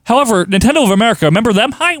 However, Nintendo of America, remember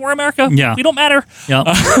them? Hi, we're America. Yeah. We don't matter. Yep.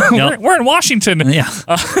 We're in Washington. Yeah.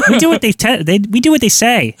 We do what we do what they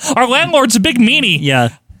say. Our landlord's a big meanie.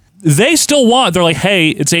 Yeah. They still want, they're like, hey,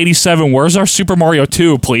 it's 87. Where's our Super Mario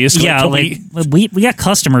 2, please? Yeah, we got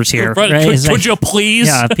customers here. Right? Could you please?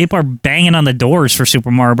 Yeah, people are banging on the doors for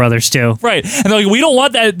Super Mario Brothers 2. Right. And they're like, we don't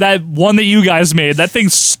want that one that you guys made. That thing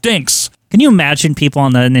stinks. Can you imagine people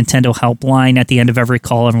on the Nintendo helpline at the end of every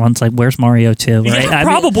call, everyone's like, where's Mario 2? Right? Yeah,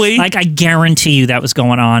 probably. I guarantee you that was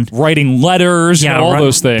going on. Writing letters, all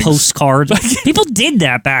those things. Postcards. People did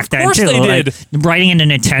that back then, too. Of course they did. Writing into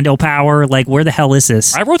Nintendo Power, where the hell is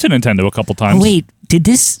this? I wrote to Nintendo a couple times. Oh, wait, did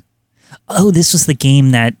this... Oh, this was the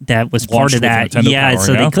game that was part of that. Power,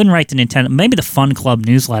 so they couldn't write to Nintendo. Maybe the Fun Club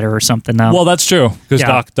newsletter or something, though. Well, that's true,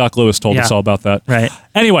 because Doc Lewis told us all about that. Right.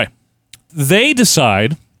 Anyway, they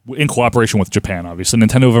decide... in cooperation with Japan, obviously,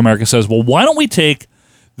 Nintendo of America says, well, why don't we take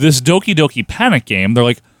this Doki Doki Panic game? They're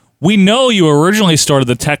like, We know you originally started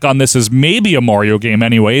the tech on this as maybe a Mario game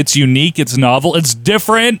anyway. It's unique, it's novel, it's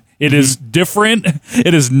different. It is different.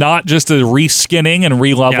 It is not just a reskinning and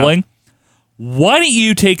releveling. Yeah. Why don't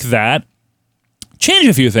you take that, change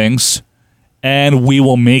a few things, and we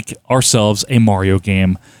will make ourselves a Mario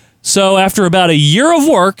game. So after about a year of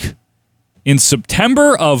work, in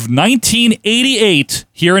September of 1988,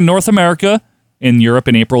 here in North America, in Europe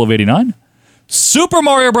in April of 89, Super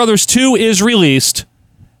Mario Bros. 2 is released,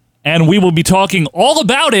 and we will be talking all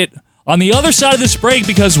about it on the other side of this break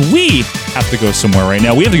because we have to go somewhere right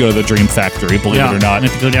now. We have to go to the Dream Factory, believe it or not. We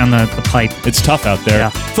have to go down the pipe. It's tough out there. Yeah.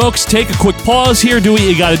 Folks, take a quick pause here. Do what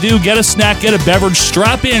you got to do. Get a snack, get a beverage,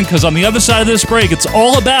 strap in, because on the other side of this break, it's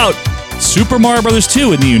all about Super Mario Bros.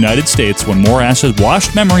 2 in the United States when more Acid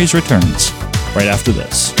Washed Memories returns right after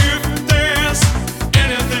this.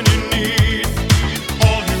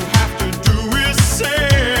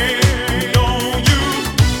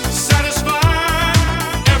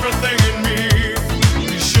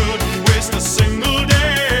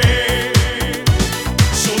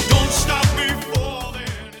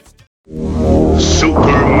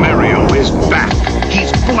 Super Mario is back.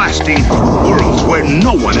 He's blasting worlds where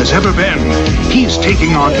no one has ever been. He's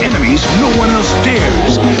taking on enemies no one else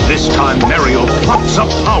dares. This time Mario pops up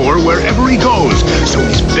power wherever he goes, so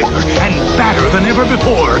he's bigger and badder than ever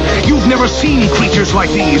before. You've never seen creatures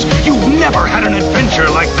like these. You've never had an adventure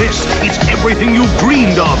like this. It's everything you've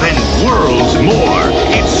dreamed of and worlds more.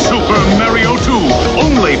 It's Super Mario 2,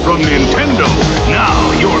 only from Nintendo. Now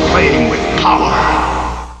you're playing with power.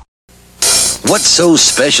 What's so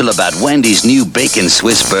special about Wendy's new Bacon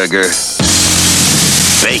Swiss Burger?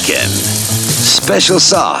 Bacon. Special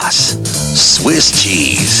sauce. Swiss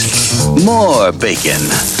cheese. More bacon.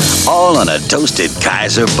 All on a toasted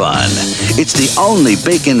Kaiser bun. It's the only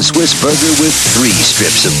Bacon Swiss Burger with 3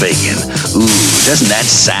 strips of bacon. Ooh, doesn't that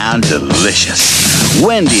sound delicious?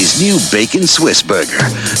 Wendy's new Bacon Swiss Burger.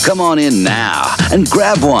 Come on in now and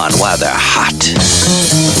grab one while they're hot.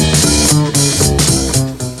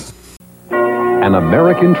 An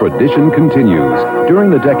American tradition continues. During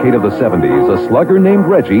the decade of the 70s, a slugger named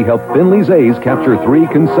Reggie helped Finley's A's capture 3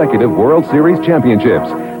 consecutive World Series championships.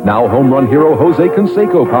 Now home run hero Jose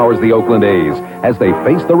Canseco powers the Oakland A's as they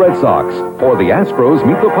face the Red Sox, or the Astros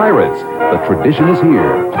meet the Pirates. The tradition is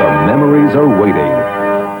here. The memories are waiting.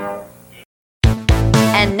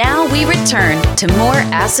 And now we return to more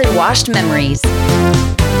acid-washed memories.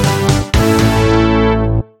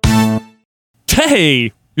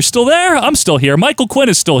 Hey! You're still there? I'm still here. Michael Quinn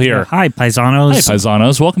is still here. Hi, Paisanos. Hi,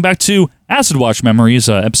 Paisanos. Welcome back to Acid Wash Memories,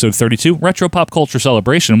 episode 32, Retro Pop Culture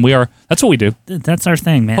Celebration. That's what we do. That's our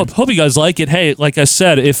thing, man. Hope you guys like it. Hey, like I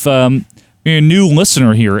said, if you're a new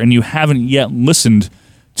listener here and you haven't yet listened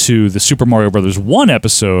to the Super Mario Bros. 1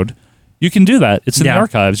 episode, you can do that. It's in the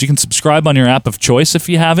archives. You can subscribe on your app of choice if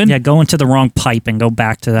you haven't. Yeah, go into the wrong pipe and go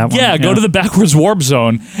back to that one. Yeah, go to the backwards warp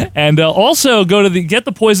zone. And also get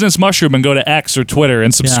the poisonous mushroom and go to X or Twitter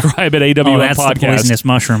and subscribe at AWM that's Podcast. The poisonous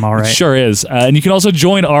mushroom, all right. It sure is. And you can also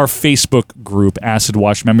join our Facebook group, Acid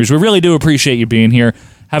Wash Memories. We really do appreciate you being here,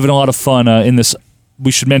 having a lot of fun in this,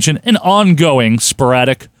 we should mention, an ongoing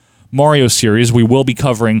sporadic Mario series. We will be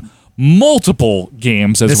covering multiple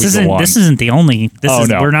games as we go on. This isn't the only. No.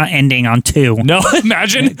 We're not ending on 2. No,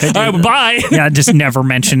 imagine. All right, bye. Yeah, just never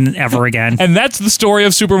mention ever again. And that's the story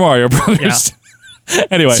of Super Mario Brothers. Yeah.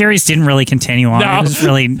 Anyway, the series didn't really continue on. No. It was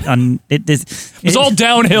really it was all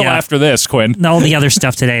downhill after this, Quinn. All the other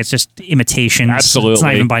stuff today, it's just imitations. Absolutely, it's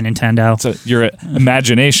not even by Nintendo. It's your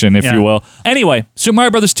imagination, if you will. Anyway, Super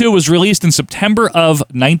Mario Bros. 2 was released in September of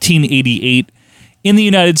 1988 in the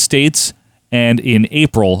United States and in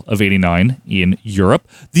April of 89 in Europe.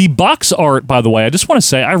 The box art, by the way, I just want to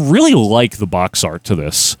say, I really like the box art to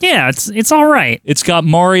this. Yeah, it's all right. It's got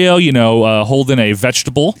Mario, holding a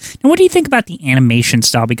vegetable. And what do you think about the animation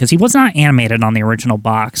style? Because he was not animated on the original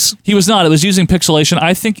box. He was not. It was using pixelation.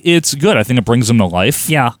 I think it's good. I think it brings him to life.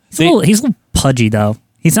 Yeah. He's a little pudgy, though.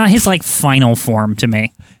 He's not his, final form to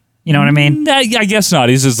me. You know what I mean? I guess not.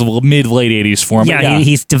 He's his mid-late 80s form. Yeah,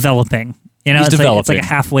 he's developing. It's like a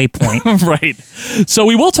halfway point. Right. So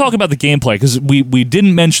we will talk about the gameplay, because we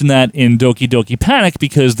didn't mention that in Doki Doki Panic,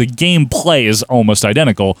 because the gameplay is almost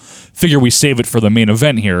identical. Figure we save it for the main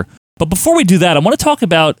event here. But before we do that, I want to talk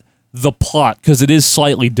about the plot, because it is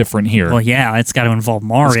slightly different here. Well, yeah, it's got to involve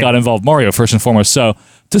Mario. It's got to involve Mario, first and foremost. So,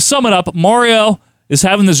 to sum it up, Mario is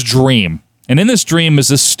having this dream. And in this dream is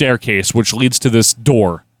this staircase, which leads to this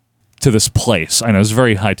door, to this place. I know, it's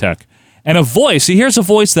very high-tech. And he hears a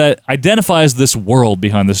voice that identifies this world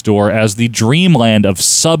behind this door as the dreamland of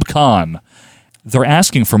Subcon. They're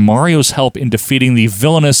asking for Mario's help in defeating the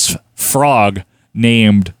villainous frog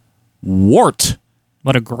named Wart.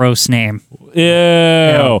 What a gross name. Ew.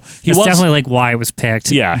 That's definitely like why it was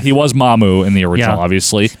picked. Yeah, he was Mamu in the original, Yeah.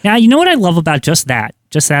 obviously. Now, you know what I love about just that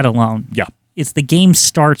alone? Yeah. It's the game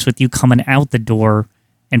starts with you coming out the door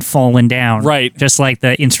and falling down. Right. Just like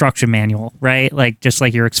the instruction manual, right? Like just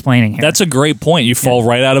like you're explaining here. That's a great point. You fall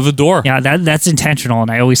right out of the door. Yeah, that's intentional, and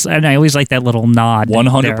I always like that little nod.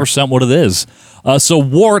 100% what it is. So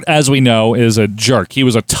Wart, as we know, is a jerk. He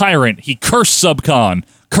was a tyrant. He cursed Subcon,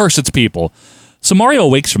 cursed its people. So Mario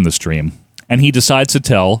awakes from this dream, and he decides to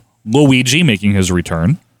tell Luigi, making his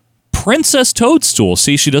return, Princess Toadstool.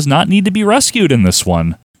 See, she does not need to be rescued in this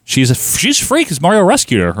one. She's free because Mario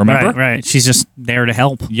rescued her, remember? Right. She's just there to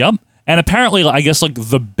help. Yep. And apparently, I guess, like,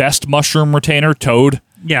 the best mushroom retainer, Toad.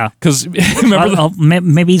 Yeah. Because, remember...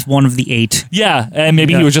 maybe he's one of the 8. Yeah, and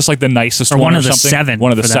maybe he was just, like, the nicest or one one or of the something. 7.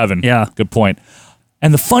 One of the for that. 7. Yeah. Good point.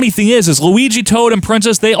 And the funny thing is Luigi, Toad, and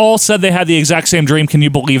Princess, they all said they had the exact same dream. Can you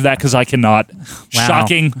believe that? Because I cannot. Wow.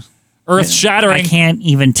 Shocking. Earth-shattering. I can't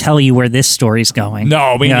even tell you where this story's going.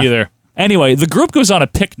 No, me neither. Anyway, the group goes on a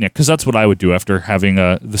picnic, because that's what I would do after having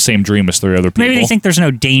the same dream as 3 other people. Maybe they think there's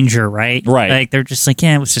no danger, right? Right. Like, they're just like,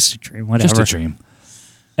 yeah, it was just a dream, whatever. Just a dream.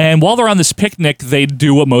 And while they're on this picnic, they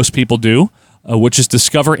do what most people do, which is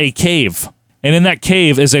discover a cave. And in that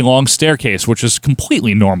cave is a long staircase, which is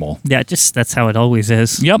completely normal. Yeah, that's how it always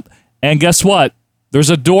is. Yep. And guess what?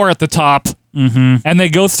 There's a door at the top, and they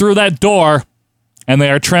go through that door, and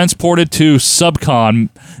they are transported to Subcon,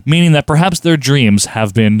 meaning that perhaps their dreams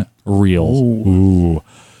have been real. Ooh.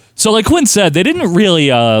 So like Quinn said, they didn't really,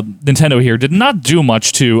 Nintendo here did not do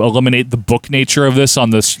much to eliminate the book nature of this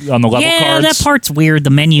on the level cards. Yeah, that part's weird.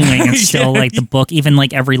 The menuing is still like the book. Even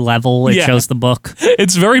like every level, it shows the book.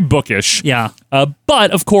 It's very bookish. Yeah.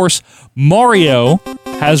 But, of course, Mario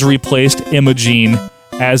has replaced Imogene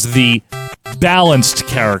as the balanced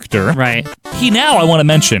character. Right. He now, I want to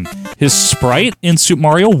mention, his sprite in Super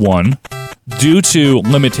Mario 1, due to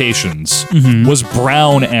limitations, was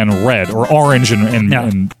brown and red, or orange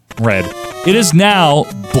and red. It is now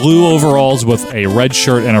blue overalls with a red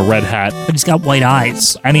shirt and a red hat. But he's got white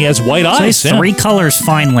eyes. And he has white eyes. So he has 3 colors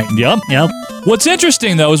finally. Yep. What's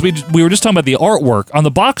interesting, though, is we were just talking about the artwork. On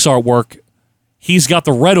the box artwork, he's got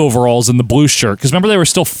the red overalls and the blue shirt. Because remember, they were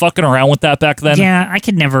still fucking around with that back then? Yeah, I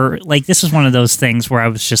could never... Like, this is one of those things where I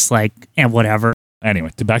was just like, whatever.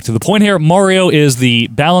 Anyway, back to the point here. Mario is the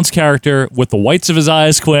balanced character with the whites of his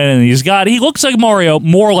eyes, Quinn, and he looks like Mario,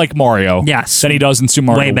 more like Mario. Yes. Than he does in Super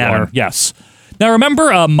Mario Way better. 1. Yes. Now,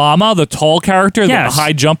 remember Mama, the tall character, the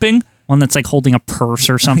high jumping? One that's like holding a purse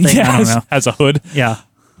or something? Yes, I don't know. has a hood. Yeah.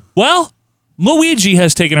 Well, Luigi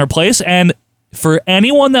has taken her place, and for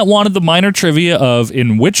anyone that wanted the minor trivia of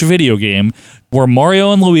in which video game were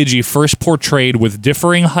Mario and Luigi first portrayed with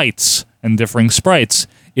differing heights and differing sprites,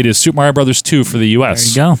 it is Super Mario Bros. 2 for the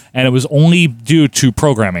US. There you go. And it was only due to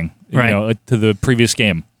programming, Right. to the previous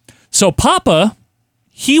game. So Papa,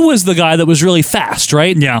 he was the guy that was really fast,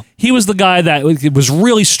 right? Yeah. He was the guy that was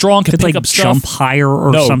really strong, could pick like up stuff. jump higher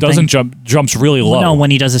or no, something. doesn't jump. Jumps really low. No,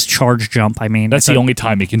 when he does his charge jump, I mean. That's the only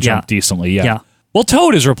time he can jump decently, yeah. Well,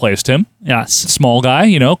 Toad has replaced him. Yes. Small guy,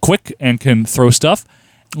 quick and can throw stuff.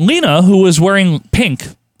 Lena, who was wearing pink,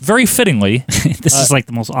 very fittingly. This is like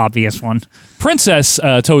the most obvious one. Princess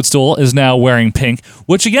Toadstool is now wearing pink,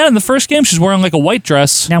 which again, in the first game, she's wearing like a white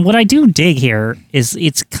dress. Now, what I do dig here is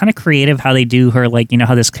it's kind of creative how they do her, like,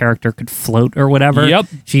 how this character could float or whatever. Yep.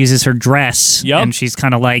 She uses her dress, and she's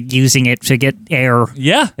kind of like using it to get air.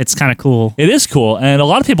 Yeah. It's kind of cool. It is cool, and a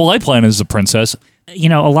lot of people like playing as a princess. A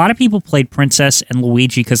lot of people played Princess and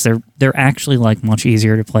Luigi because they're actually like much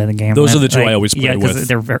easier to play the game. Those with. are the two I always play with. because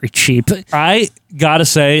they're very cheap. I gotta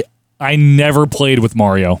say, I never played with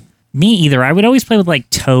Mario. Me either. I would always play with like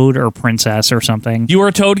Toad or Princess or something. You were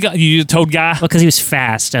a Toad guy? You a Toad guy? Because he was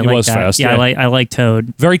fast. He was fast, yeah. I like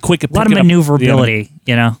Toad. Very quick at a lot of picking up maneuverability,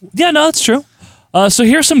 Yeah, no, that's true. So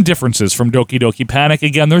here's some differences from Doki Doki Panic.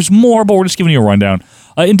 Again, there's more, but we're just giving you a rundown.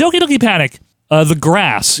 In Doki Doki Panic, the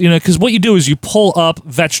grass, because what you do is you pull up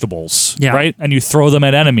vegetables, right? And you throw them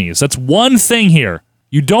at enemies. That's one thing here.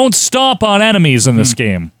 You don't stomp on enemies in this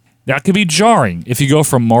game. That could be jarring. If you go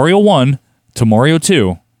from Mario 1 to Mario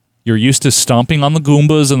 2, you're used to stomping on the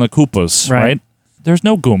Goombas and the Koopas, right? There's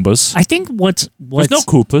no Goombas. I think what's there's no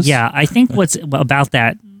Koopas. Yeah, I think what's about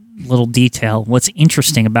that little detail, what's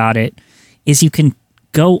interesting about it is you can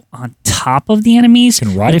go on top of the enemies,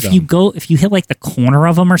 but if you hit like the corner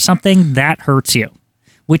of them or something, that hurts you.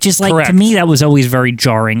 Which is like, to me, that was always very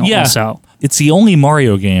jarring also. It's the only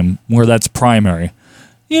Mario game where that's primary.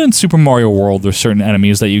 In Super Mario World, there's certain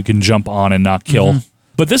enemies that you can jump on and not kill.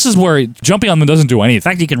 But this is where jumping on them doesn't do anything. In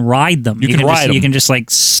fact, you can ride them. You can ride them. You can just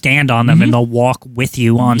like stand on them and they'll walk with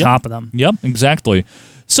you on top of them. Yep, exactly.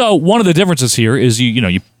 So one of the differences here is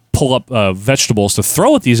you pull up vegetables to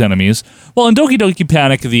throw at these enemies. Well, in Doki Doki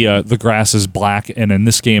Panic, the grass is black, and in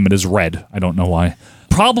this game it is red. I don't know why.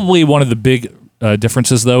 Probably one of the big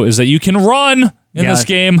differences, though, is that you can run in this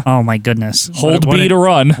game. Oh, my goodness. Hold B to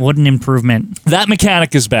run. What an improvement. That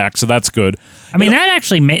mechanic is back, so that's good. I mean, that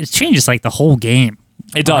actually changes like the whole game.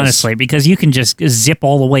 It does. Honestly, because you can just zip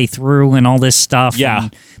all the way through and all this stuff. Yeah.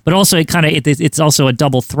 But also, it's also a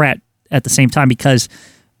double threat at the same time, because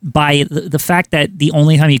by the fact that the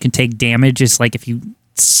only time you can take damage is like if you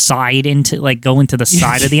go into the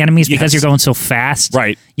side of the enemies because you're going so fast.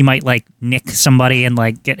 Right. You might like nick somebody and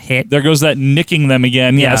like get hit. There goes that nicking them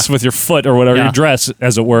again, yes, with your foot or whatever, your dress,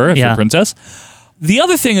 as it were, if you're a princess. The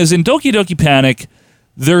other thing is in Doki Doki Panic,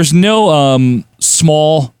 there's no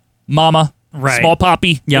small mama, small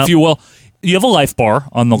poppy, if you will. You have a life bar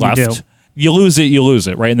on the left. do. You lose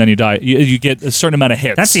it, right? And then you die. You get a certain amount of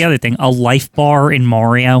hits. That's the other thing. A life bar in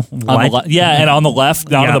Mario. And on the left,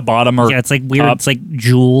 down to the bottom. Or it's like weird. It's like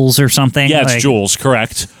jewels or something. Yeah, it's jewels,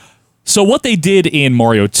 correct. So what they did in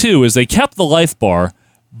Mario 2 is they kept the life bar,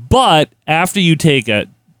 but after you take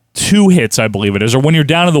 2 hits, I believe it is, or when you're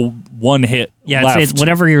down to the 1 hit left. It's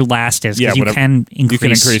whatever your last is. You can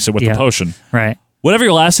increase it with the potion. Right. Whatever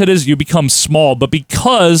your last hit is, you become small, but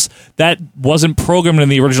because that wasn't programmed in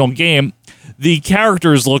the original game, the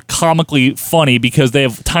characters look comically funny because they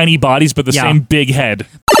have tiny bodies but the same big head.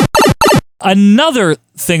 Another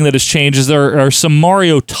thing that has changed is there are some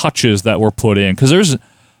Mario touches that were put in, because there's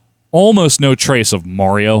almost no trace of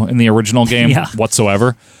Mario in the original game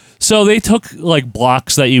whatsoever. So they took like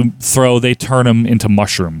blocks that you throw, they turn them into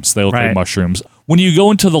mushrooms. They look like mushrooms. When you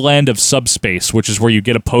go into the land of subspace, which is where you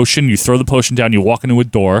get a potion, you throw the potion down, you walk into a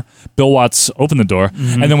door, Bill Watts open the door,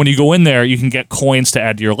 and then when you go in there, you can get coins to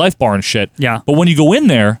add to your life bar and shit. Yeah. But when you go in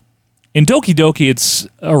there, in Doki Doki, it's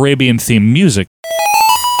Arabian-themed music.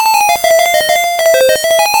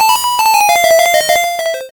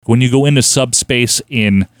 When you go into subspace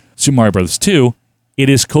in Super Mario Bros. 2, it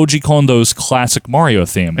is Koji Kondo's classic Mario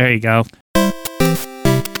theme. There you go.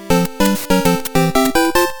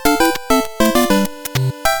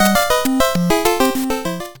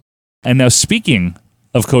 And now, speaking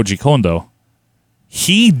of Koji Kondo,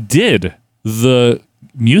 he did the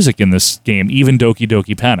music in this game, even Doki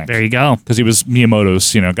Doki Panic. There you go. Because he was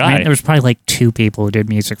Miyamoto's, guy. I mean, there was probably like 2 people who did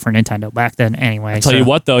music for Nintendo back then anyway. I'll tell you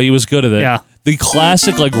what, though, he was good at it. Yeah. The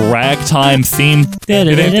classic, like, ragtime theme.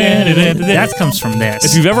 That comes from this.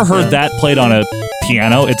 If you've ever heard that played on a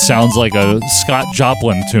piano, it sounds like a Scott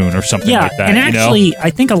Joplin tune or something like that. And actually,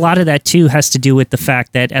 I think a lot of that, too, has to do with the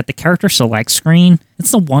fact that at the character select screen,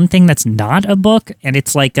 it's the one thing that's not a book, and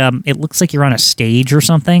it's like, it looks like you're on a stage or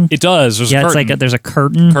something. It does. There's a curtain. It's like there's a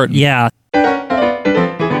curtain. Yeah.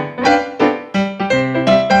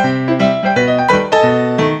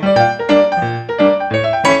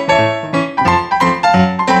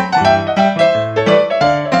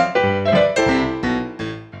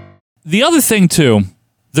 The other thing, too,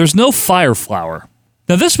 there's no fire flower.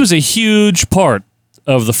 Now, this was a huge part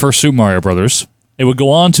of the first Super Mario Brothers. It would go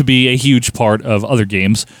on to be a huge part of other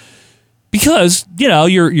games because,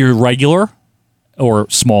 you're regular or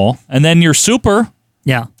small, and then you're super.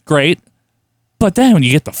 Yeah. Great. But then when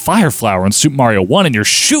you get the fire flower in Super Mario 1 and you're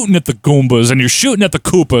shooting at the Goombas and you're shooting at the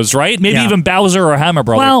Koopas, right? Maybe even Bowser or Hammer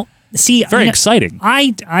Brother. Well, see, very exciting.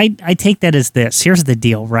 I take that as this. Here's the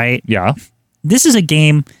deal, right? Yeah. This is a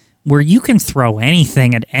game where you can throw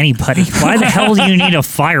anything at anybody. Why the hell do you need a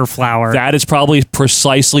fire flower? That is probably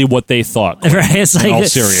precisely what they thought. Right? It's like, in all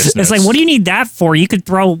seriousness. It's like, what do you need that for? You could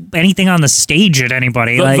throw anything on the stage at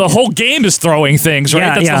anybody. The whole game is throwing things, right?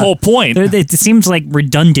 That's the whole point. It seems like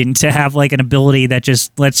redundant to have like an ability that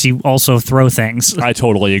just lets you also throw things. I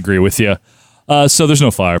totally agree with you. So there's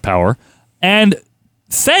no firepower. And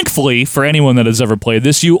thankfully, for anyone that has ever played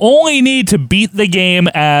this, you only need to beat the game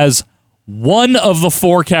as one of the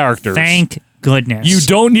 4 characters. Thank goodness. You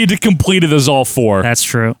don't need to complete it as all 4. That's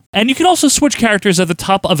true. And you can also switch characters at the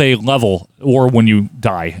top of a level or when you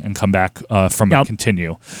die and come back from it,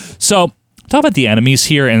 continue. So, talk about the enemies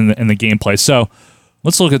here and the gameplay. So,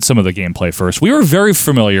 let's look at some of the gameplay first. We were very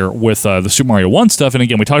familiar with the Super Mario 1 stuff, and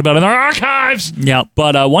again, we talked about it in our archives. Yep.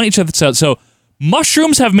 But why don't you check this out? So,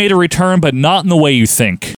 mushrooms have made a return, but not in the way you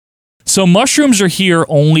think. So, mushrooms are here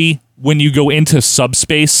only when you go into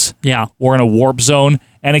subspace or in a warp zone,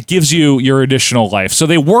 and it gives you your additional life. So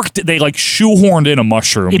they like shoehorned in a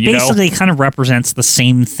mushroom. It basically kind of represents the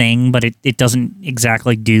same thing, but it doesn't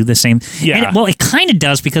exactly do the same. Yeah. And it kind of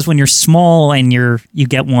does, because when you're small and you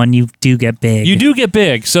get one, you do get big. You do get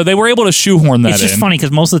big. So they were able to shoehorn that in. It's just funny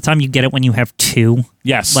because most of the time you get it when you have two.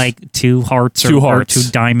 Yes. Like two hearts Two or hearts.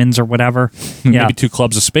 2 diamonds or whatever. Yeah. Maybe 2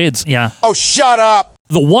 clubs of spades. Yeah. Oh, shut up!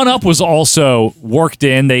 The 1-up was also worked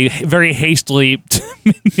in. They very hastily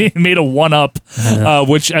made a 1-up,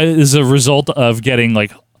 which is a result of getting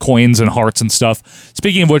like coins and hearts and stuff.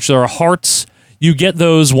 Speaking of which, there are hearts. You get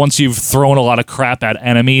those once you've thrown a lot of crap at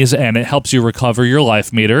enemies, and it helps you recover your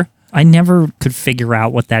life meter. I never could figure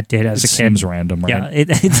out what that did as a kid. Seems random, right?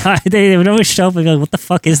 Yeah, they would always show up and be like, "What the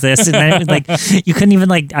fuck is this?" And then it would, like, you couldn't even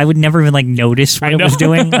like. I would never even like notice what it was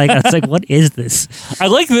doing. Like, I was like, "What is this?" I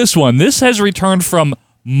like this one. This has returned from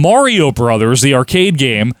Mario Brothers, the arcade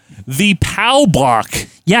game, the POW block.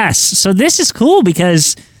 Yes, so this is cool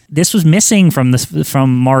because this was missing from Super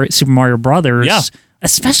Mario Brothers. Yeah,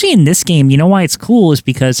 especially in this game. You know why it's cool is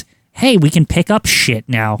because, hey, we can pick up shit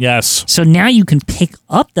now. Yes. So now you can pick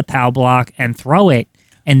up the POW block and throw it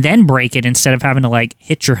and then break it instead of having to like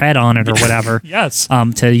hit your head on it or whatever. Yes.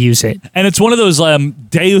 To use it. And it's one of those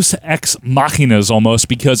Deus Ex Machinas almost,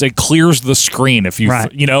 because it clears the screen if you,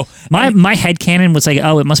 My headcanon was like,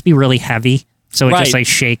 oh, it must be really heavy. So it just like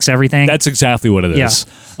shakes everything. That's exactly what it is.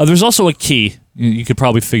 Yeah. There's also a key. You could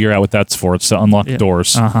probably figure out what that's for. It's to unlock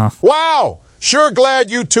doors. Wow! Sure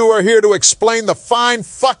glad you two are here to explain the fine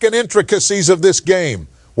fucking intricacies of this game.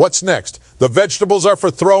 What's next? The vegetables are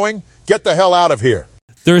for throwing? Get the hell out of here.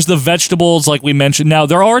 There's the vegetables, like we mentioned. Now,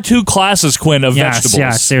 there are 2 classes, Quinn, of vegetables.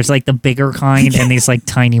 Yes, there's like the bigger kind and these like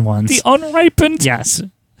tiny ones. The unripened? Yes.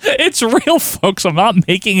 It's real, folks. I'm not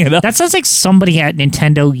making it up. That sounds like somebody at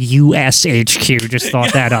Nintendo US HQ just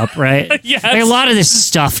thought that up, right? Yes. Like, a lot of this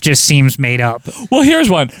stuff just seems made up. Well,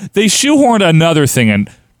 here's one. They shoehorned another thing in.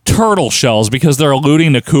 Turtle shells, because they're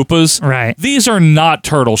alluding to Koopas. Right. These are not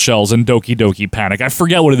turtle shells in Doki Doki Panic. I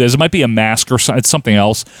forget what it is. It might be a mask or it's something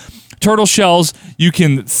else. Turtle shells you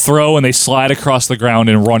can throw and they slide across the ground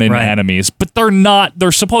and run into enemies, but they're not.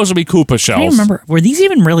 They're supposed to be Koopa shells. I don't remember. Were these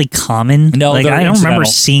even really common? No, like, they're I don't remember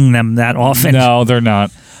seeing them that often. No, they're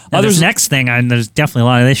not. This next thing, there's definitely a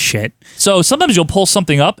lot of this shit. So sometimes you'll pull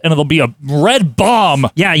something up and it'll be a red bomb.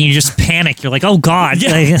 Yeah, you just panic. You're like, oh God,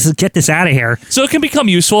 like, get this out of here. So it can become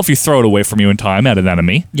useful if you throw it away from you in time at an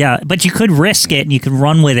enemy. Yeah, but you could risk it and you could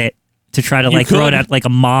run with it to try to like throw it at like a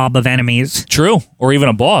mob of enemies. True, or even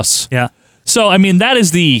a boss. Yeah. So, I mean, that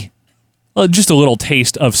is just a little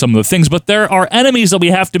taste of some of the things. But there are enemies that we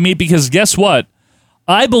have to meet because guess what?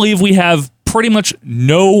 I believe we have pretty much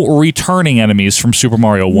no returning enemies from Super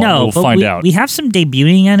Mario 1. No, we'll find out. We have some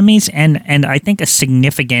debuting enemies and I think a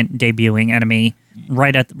significant debuting enemy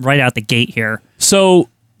right out the gate here. So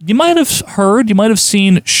you might have heard, you might have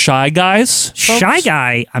seen Shy Guys. Folks? Shy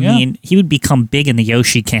Guy, I mean, he would become big in the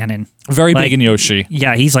Yoshi canon. Very big in Yoshi.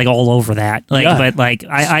 Yeah, he's like all over that. Like, but like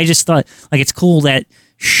I just thought like it's cool that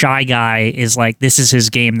Shy Guy is like, this is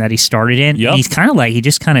his game that he started in. Yep. And he's kind of like, he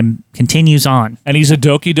just kind of continues on. And he's a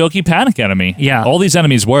Doki Doki Panic enemy. Yeah. All these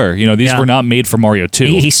enemies were. These were not made for Mario 2.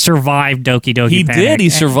 He survived Doki Doki He Panic. did.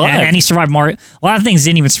 He survived. And he survived Mario. A lot of things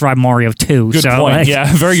didn't even survive Mario 2. Good point. Like,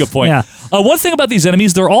 yeah, very good point. Yeah. One thing about these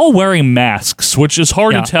enemies, they're all wearing masks, which is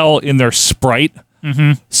hard to tell in their sprite.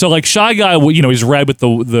 Mm-hmm. So like Shy Guy, he's red with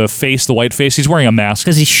the face, the white face. He's wearing a mask.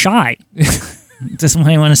 Because he's shy. Doesn't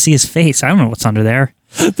want to see his face. I don't know what's under there.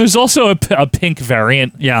 There's also a pink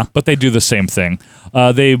variant. Yeah. But they do the same thing.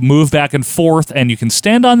 They move back and forth, and you can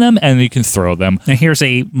stand on them, and you can throw them. And here's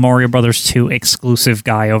a Mario Brothers 2 exclusive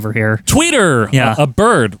guy over here. Tweeter! Yeah. A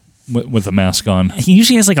bird with a mask on. He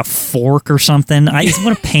usually has like a fork or something.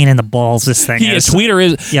 What a pain in the balls this thing is.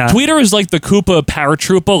 Tweeter is like the Koopa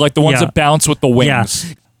paratrooper, like the ones that bounce with the wings.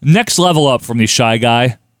 Yeah. Next level up from the Shy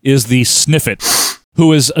Guy is the Sniffit,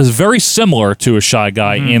 who is very similar to a Shy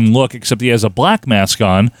Guy in look, except he has a black mask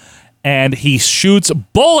on, and he shoots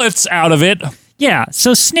bullets out of it. Yeah,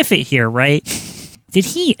 so Sniffit here, right? Did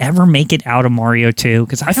he ever make it out of Mario 2?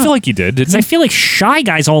 Because I feel like he did. Because I feel like Shy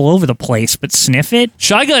Guy's all over the place, but Sniffit?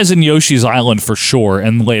 Shy Guy's in Yoshi's Island for sure,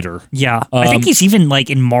 and later. Yeah, I think he's even like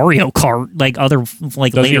in Mario Kart, like other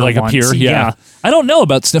like does later he, like, ones. appear? Yeah. I don't know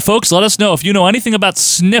about Sniff, folks. Let us know if you know anything about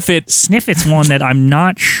Sniffit. Sniffit's one that I'm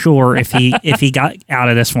not sure if he got out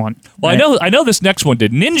of this one. Well, right? I know this next one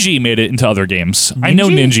did. Ninja made it into other games. Ninja? I know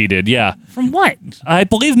Ninja did. Yeah. From what? I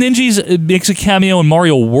believe Ninja's makes a cameo in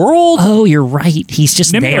Mario World. Oh, you're right. He's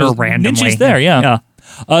just there randomly. Ninja's there, yeah.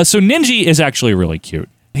 So Ninja is actually really cute.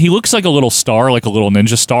 He looks like a little star, like a little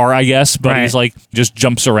ninja star, I guess, but he's like, just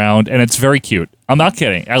jumps around, and it's very cute. I'm not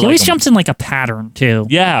kidding. He always jumps in like a pattern, too.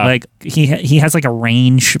 Yeah. Like, he has like a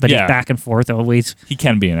range, but he's back and forth always. He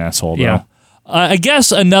can be an asshole, though. I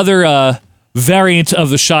guess another variant of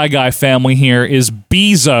the Shy Guy family here is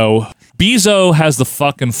Bezo. Bezo has the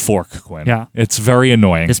fucking fork, Quinn. Yeah. It's very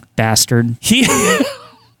annoying. This bastard. He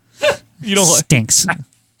you know stinks.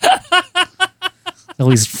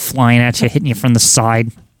 Always flying at you, hitting you from the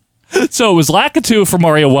side. So it was Lakitu for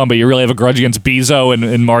Mario 1, but you really have a grudge against Bezo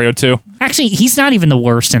in Mario 2? Actually, he's not even the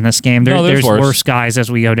worst in this game. There's worse guys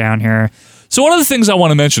as we go down here. So one of the things I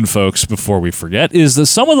want to mention, folks, before we forget, is that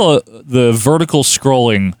some of the vertical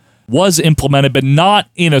scrolling was implemented, but not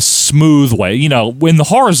in a smooth way. You know, in the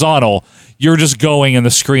horizontal, you're just going and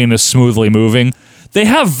the screen is smoothly moving. They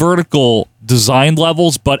have vertical design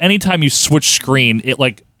levels, but anytime you switch screen,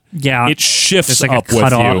 it shifts like up a cut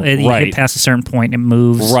with off. you. You hit past a certain point, and it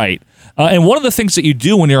moves. Right. And one of the things that you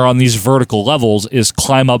do when you're on these vertical levels is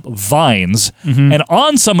climb up vines. Mm-hmm. And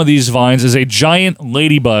on some of these vines is a giant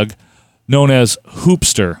ladybug known as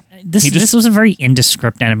Hoopster. This was a very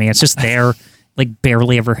indescript enemy. It's just there, like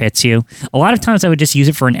barely ever hits you. A lot of times I would just use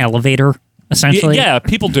it for an elevator, essentially. Yeah,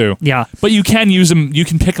 people do. Yeah. But you can use them, you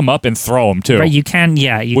can pick them up and throw them too. Right, you can,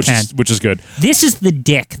 which is good. This is the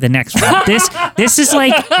dick, the next one. This is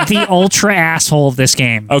like the ultra asshole of this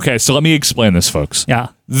game. Okay, so let me explain this, folks. Yeah.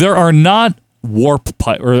 There are not warp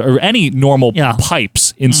pipe or any normal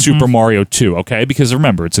pipes in Super Mario 2, okay? Because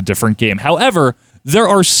remember, it's a different game. However, there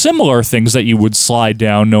are similar things that you would slide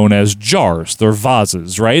down known as jars. They're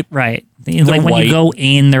vases, right? Right. Like when you go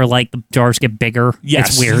in, they're like, the jars get bigger.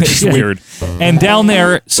 Yes. It's weird. It's weird. And down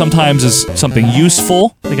there sometimes is something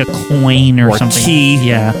useful. Like a coin or something. A key.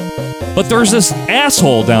 Yeah. But there's this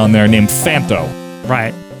asshole down there named Fanto.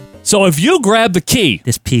 Right. So if you grab the key...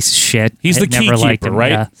 This piece of shit. He's the key keeper,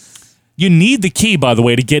 right? Yeah. You need the key, by the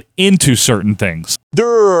way, to get into certain things.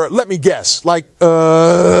 Let me guess. Like,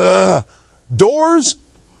 doors?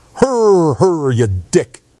 You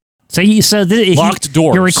dick. Locked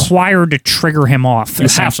doors. You're required to trigger him off. You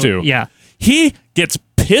have to. Yeah. He gets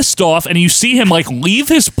pissed off, and you see him like leave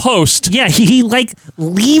his post. Yeah, he like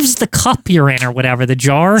leaves the cup you're in or whatever, the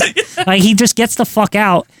jar. Like he just gets the fuck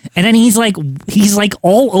out, and then he's like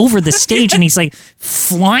all over the stage, and he's like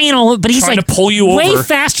flying all over. But he's trying like to pull you way over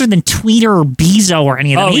faster than Tweeter or Bezo or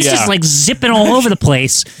any of them. He's just like zipping all over the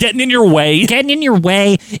place, getting in your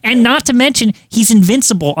way, and not to mention he's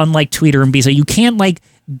invincible. Unlike Tweeter and Bezo, you can't like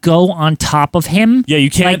go on top of him. Yeah, you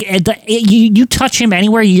can't. Like you touch him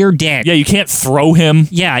anywhere, you're dead. Yeah, you can't throw him.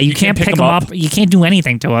 Yeah, you can't pick him up. You can't do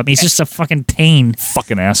anything to him. He's just a fucking pain.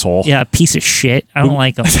 Fucking asshole. Yeah, piece of shit. I don't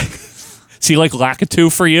like him. Is he like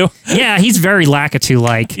Lakitu for you? Yeah, he's very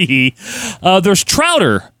Lakitu-like. There's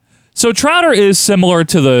Trouter. So Trouter is similar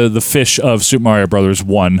to the fish of Super Mario Brothers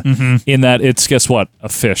 1 in that it's, guess what? A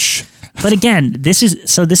fish. But again, this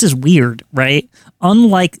is weird, right?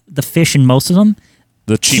 Unlike the fish in most of them,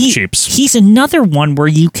 the cheeps. He's another one where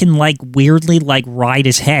you can like weirdly like ride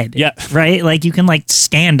his head. Yeah. Right? Like you can like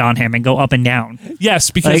stand on him and go up and down. Yes,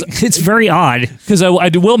 because like, it's very odd. Because I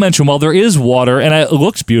will mention, while there is water, and it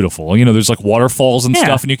looks beautiful, you know, there's like waterfalls and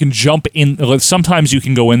stuff, and you can jump in. Sometimes you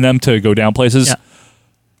can go in them to go down places. Yeah.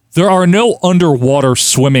 There are no underwater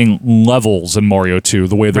swimming levels in Mario 2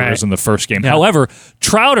 the way there is in the first game. Yeah. However,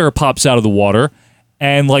 Trouter pops out of the water,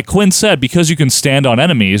 and like Quinn said, because you can stand on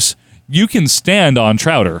enemies, you can stand on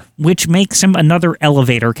Trouter. Which makes him another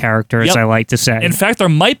elevator character, as I like to say. In fact, there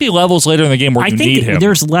might be levels later in the game where you need him.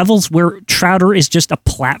 There's levels where Trouter is just a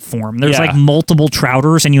platform. There's like multiple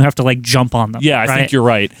Trouters, and you have to like jump on them. Yeah, I think you're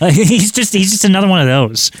right. He's just another one of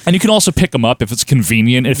those. And you can also pick him up if it's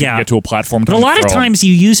convenient, if you get to a platform. But a lot of times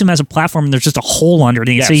you use him as a platform, and there's just a hole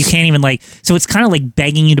underneath, so you can't even like. So it's kind of like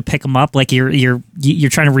begging you to pick him up, like you're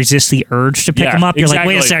trying to resist the urge to pick him up. You're like,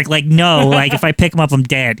 wait a sec, like no, like if I pick him up, I'm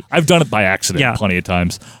dead. I've done it by accident plenty of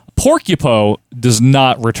times. Porcupo does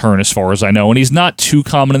not return as far as I know, and he's not too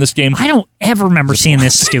common in this game. I don't ever remember seeing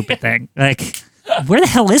this stupid thing. Like, where the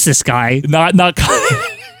hell is this guy? Not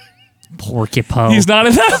Porcupo. He's not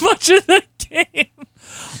in that much of the game.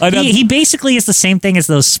 He basically is the same thing as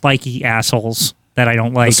those spiky assholes that I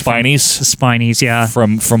don't like. The Spinies? The Spinies, yeah.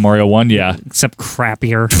 From Mario 1, yeah. Except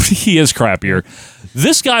crappier. He is crappier.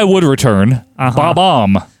 This guy would return.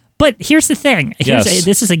 Bob-omb. But here's the thing.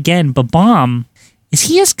 This is, again, Bob-omb. Is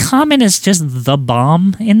he as common as just the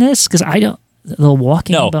bomb in this? Because I don't... The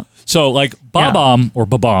walking... No. So, like, Bob-omb, or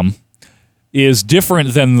Bob-omb, is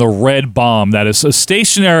different than the red bomb that is a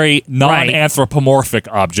stationary, non-anthropomorphic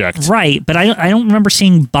object. Right, but I don't remember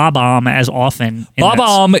seeing Bob-omb as often.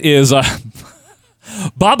 Bob-omb is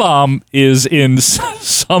Bob-omb is in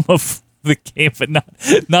some of the game, but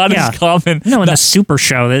not as common. No, in the Super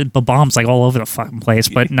Show, Bob-omb's like all over the fucking place,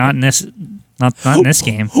 but not in this. Not in this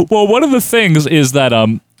game. Well, one of the things is that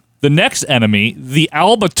the next enemy, the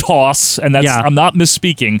albatross, and that's I'm not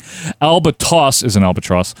misspeaking. Albatross is an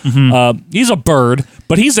albatross. He's a bird,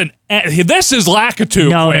 but he's an. This is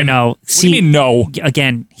Lakitu. No. What do you mean no?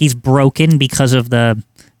 Again, he's broken because of the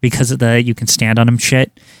you can stand on him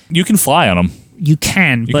shit. You can fly on him. You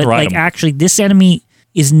can, but ride like him. actually, this enemy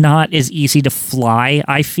is not as easy to fly,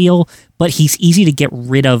 I feel, but he's easy to get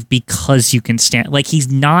rid of because you can stand. Like,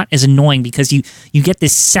 he's not as annoying because you get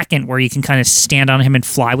this second where you can kind of stand on him and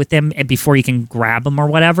fly with him before you can grab him or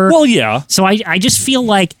whatever. Well, yeah. So I just feel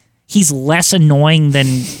like he's less annoying than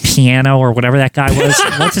Piano or whatever that guy was.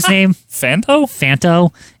 What's his name?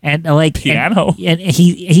 Fanto. And like Piano. And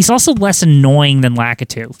he's also less annoying than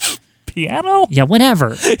Lakitu. Piano? Yeah,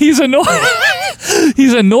 whatever. He's annoying.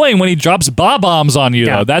 He's annoying when he drops bob-ombs on you,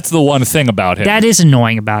 though. That's the one thing about him. That is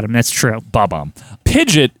annoying about him. That's true. Bob-omb.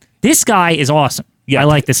 Pidgeot. This guy is awesome. Yeah, I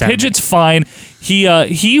like this enemy. Pidgeot's fine. He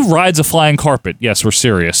rides a flying carpet. Yes, we're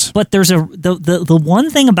serious. But there's the one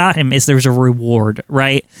thing about him is there's a reward,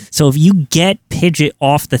 right? So if you get Pidgeot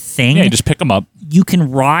off the thing, you just pick him up. You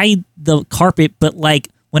can ride the carpet, but like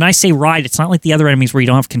when I say ride, it's not like the other enemies where you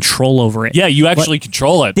don't have control over it. Yeah, you actually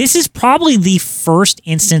control it. This is probably the first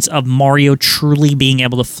instance of Mario truly being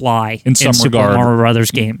able to fly in some Super regard. Mario Brothers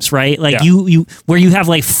games, right? Like you where you have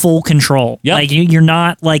like full control. Yep. Like you're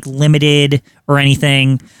not like limited or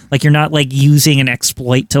anything. Like you're not like using an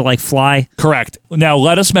exploit to like fly. Correct. Now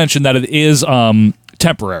let us mention that it is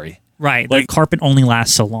temporary. Right, like the carpet only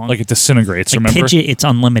lasts so long. Like it disintegrates, like remember? Pidgeot, it's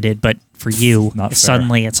unlimited, but for you, Not fair.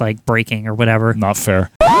 suddenly it's like breaking or whatever. Not fair.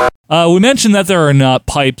 We mentioned that there are not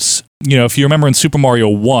pipes. You know, if you remember in Super Mario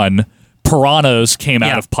 1, piranhas came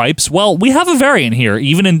out of pipes. Well, we have a variant here.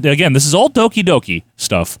 Again, this is all Doki Doki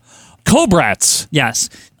stuff. Cobrats. Yes.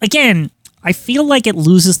 Again, I feel like it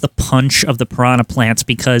loses the punch of the piranha plants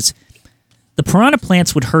because the piranha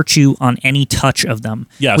plants would hurt you on any touch of them.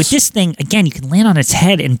 Yes. With this thing, again, you can land on its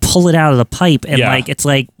head and pull it out of the pipe, and like it's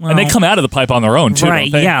like, well, and they come out of the pipe on their own too.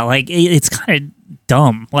 right? Don't they? Yeah, like it's kind of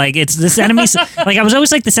dumb. Like it's this enemy's like I was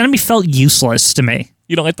always like this enemy felt useless to me.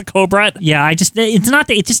 You don't like the Cobrat? Yeah, it's not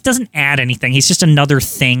that it just doesn't add anything. He's just another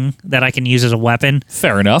thing that I can use as a weapon.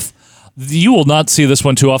 Fair enough. You will not see this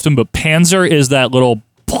one too often, but Panzer is that little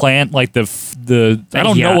plant, like the I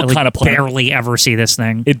don't know what kind of plant. Barely ever see this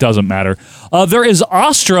thing. It doesn't matter. There is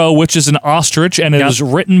Ostro, which is an ostrich, and it is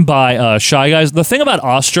written by Shy Guys. The thing about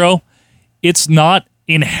Ostro, it's not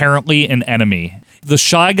inherently an enemy. The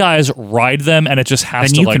Shy Guys ride them, and it just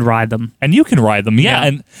has and to you can ride them. And you can ride them, yeah.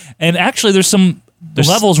 And actually, there's some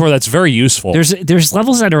levels where that's very useful. There's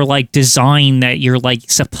levels that are like designed that you're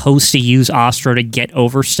like supposed to use Ostro to get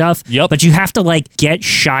over stuff. Yep. But you have to like get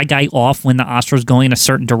Shy Guy off when the Ostro's going in a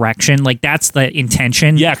certain direction. Like that's the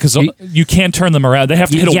intention. Yeah, because you can't turn them around. They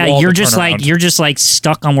have to hit a wall. Yeah, you're just like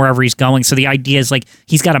stuck on wherever he's going. So the idea is like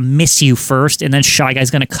he's got to miss you first, and then Shy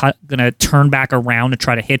Guy's gonna turn back around to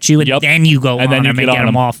try to hit you, and then you go on him and get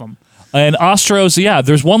him off him. And Ostros,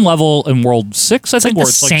 there's one level in World 6, I think, like where the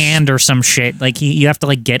it's sand or some shit. Like you have to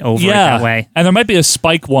like get over it that way. And there might be a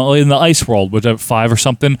spike one in the Ice World, which is 5 or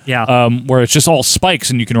something. Yeah. Where it's just all spikes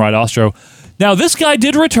and you can ride Ostro. Now, this guy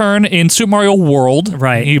did return in Super Mario World.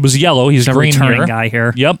 Right. He was yellow. He's the green returning here. guy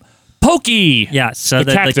here. Yep. Pokey. Yeah. So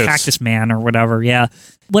the cactus. cactus man or whatever. Yeah.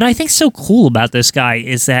 What I think's so cool about this guy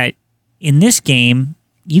is that in this game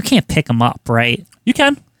you can't pick him up, right? You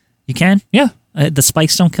can. You can? Yeah. The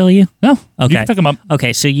spikes don't kill you? No. Okay. You can pick him up.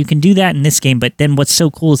 Okay, so you can do that in this game, but then what's so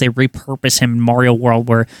cool is they repurpose him in Mario World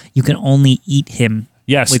where you can only eat him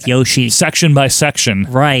with Yoshi. Section by section.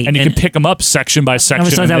 Right. And you can pick him up section by section. I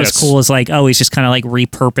always thought that was cool. It's like, oh, he's just kind of like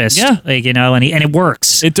repurposed. Yeah. Like, and it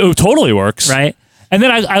works. It totally works. Right. And then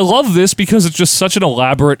I love this because it's just such an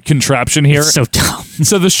elaborate contraption here. It's so dumb.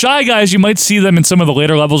 So the Shy Guys, you might see them in some of the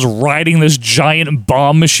later levels riding this giant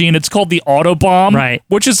bomb machine. It's called the Autobomb. Right.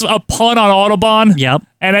 Which is a pun on Autobahn. Yep.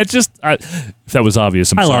 And it just, if that was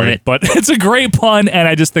obvious, I'm I sorry. love it. But it's a great pun, and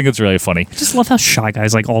I just think it's really funny. I just love how Shy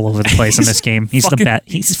Guy's like all over the place in this game. He's the best.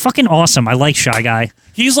 He's fucking awesome. I like Shy Guy.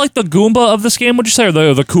 He's like the Goomba of this game, would you say, or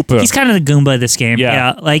the Koopa? He's kind of the Goomba of this game.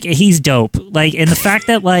 Yeah. Like, he's dope. Like, and the fact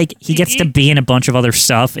that, like, he gets to be in a bunch of other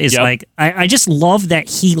stuff is, like, I just love that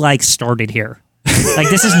he, like, started here. Like,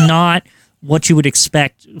 this is not what you would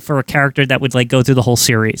expect for a character that would, like, go through the whole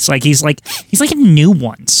series. Like, he's like in new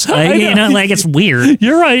ones. You know, like, it's weird.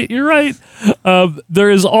 You're right.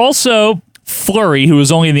 There is also Flurry, who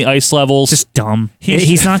is only in the ice levels. Just dumb.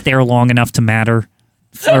 He's not there long enough to matter.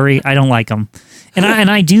 flurry. I don't like him. And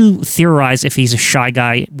I do theorize if he's a shy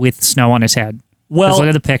guy with snow on his head. Well, look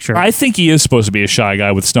at the picture. I think he is supposed to be a shy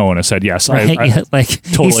guy with snow on his head. Yes, Right? I like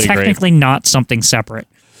totally he's technically agree. not something separate.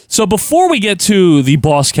 So before we get to the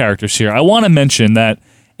boss characters here, I want to mention that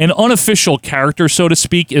an unofficial character, so to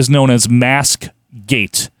speak, is known as Mask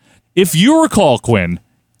Gate. If you recall, Quinn,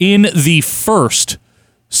 in the first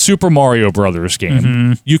Super Mario Brothers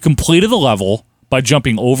game, you completed the level by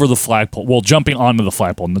jumping over the flagpole. Well, jumping onto the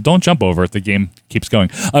flagpole. No, don't jump over it. The game keeps going.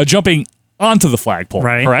 Jumping onto the flagpole,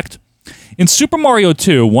 Right. correct? In Super Mario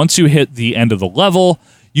 2, once you hit the end of the level,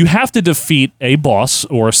 you have to defeat a boss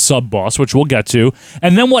or a sub-boss, which we'll get to.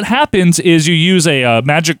 And then what happens is you use a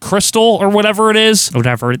magic crystal or whatever it is.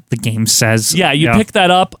 Whatever the game says. Yeah, you pick that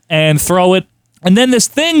up and throw it. And then this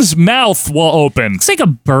thing's mouth will open. It's like a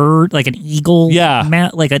bird, like an eagle. Yeah.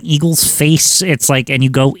 Like an eagle's face. It's like, and you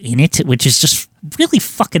go in it, which is just really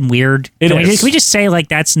fucking weird. It is. Can we just say, like,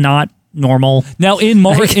 that's not normal? Now, in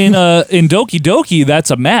Doki Doki, that's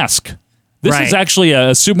a mask. This is actually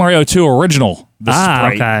a Super Mario 2 original. This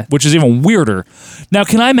sprite, okay. which is even weirder. Now,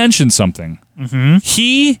 can I mention something?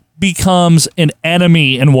 He becomes an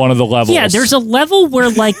enemy in one of the levels. Yeah, there's a level where,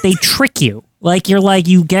 like, they trick you. Like,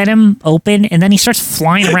 you get him open, and then he starts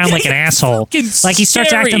flying around like an asshole. Like, he starts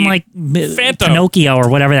scary. acting like Pinocchio or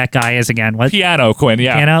whatever that guy is again. What? Piano, Quinn,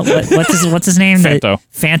 yeah. Piano? What's his name? Fanto.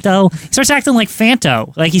 Fanto? He starts acting like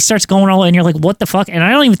Fanto. Like, he starts going all, and you're like, what the fuck? And I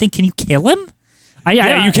don't even think, can you kill him?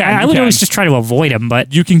 Yeah, you can. I would always just try to avoid him,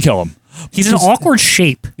 but you can kill him. He's an awkward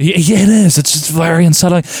shape. Yeah, it is. It's just very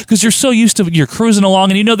unsettling because you're so used to you're cruising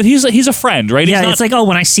along and you know that he's a friend, right? Yeah, it's like, oh,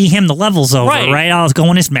 when I see him, the level's over, right? I'll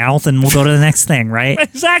go in his mouth and we'll go to the next thing, right?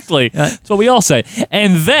 Exactly. That's what we all say.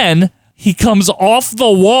 And then he comes off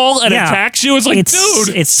the wall and attacks you. It's like,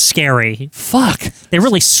 dude, it's scary. Fuck. They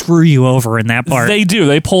really screw you over in that part. They do.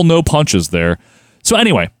 They pull no punches there. So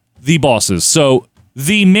anyway, the bosses. So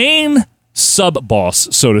the main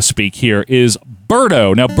sub-boss, so to speak, here is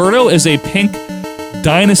Birdo. Now, Birdo is a pink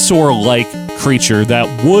dinosaur-like creature that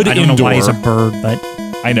would endure. I don't know why he's a bird, but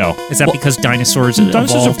I know. Is that because dinosaurs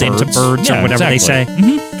evolved into birds Yeah, or whatever they say?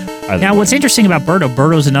 Mm-hmm. Now, what's interesting about Birdo,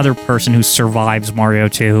 Birdo's another person who survives Mario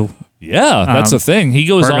 2 Yeah, that's the thing. He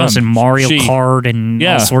goes Birdo's on in Mario Kart and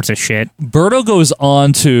all sorts of shit. Birdo goes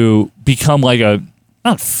on to become like a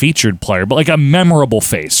not featured player, but like a memorable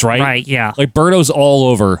face, right? Right, yeah. Like Birdo's all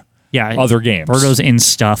over Yeah, other games. Birdo's in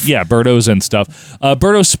stuff. Yeah, Birdo's in stuff.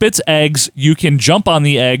 Birdo spits eggs. You can jump on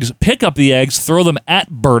the eggs, pick up the eggs, throw them at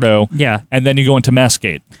Birdo. Yeah. And then you go into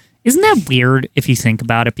Mascate. Isn't that weird if you think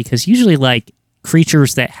about it? Because usually, like,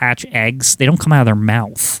 creatures that hatch eggs, they don't come out of their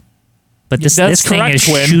mouth. But this thing is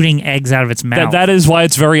shooting eggs out of its mouth. That is why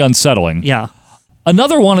it's very unsettling. Yeah.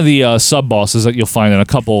 Another one of the sub-bosses that you'll find in a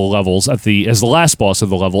couple levels as the last boss of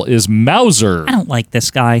the level is Mauser. I don't like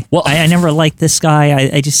this guy. Well, I never liked this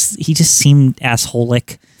guy. He just seemed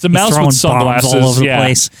assholic. It's a mouse with sunglasses all over the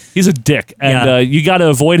place. He's a dick, and you got to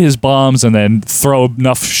avoid his bombs and then throw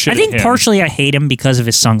enough shit. I think at him. partially I hate him because of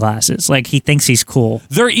his sunglasses. Like, he thinks he's cool.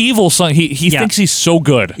 They're evil. He thinks he's so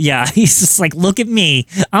good. Yeah, he's just like, look at me.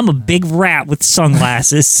 I'm a big rat with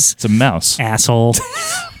sunglasses. It's a mouse, asshole.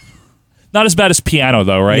 Not as bad as Piano,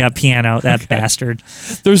 though, right? Yeah, Piano, that bastard.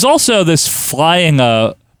 There's also this flying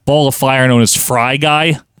ball of fire known as Fry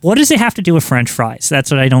Guy. What does it have to do with French fries? That's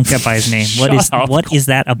what I don't get by his name. What is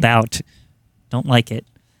that about? Don't like it.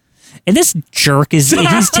 And this jerk he's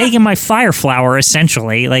taking my fire flower,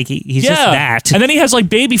 essentially. Like, he's just that. And then he has, like,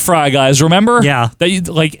 baby Fry Guys, remember? Yeah. That you,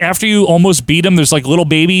 like, after you almost beat him, there's, like, little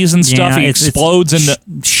babies and stuff. He explodes into...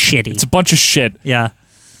 shitty. It's a bunch of shit. Yeah.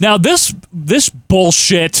 Now, this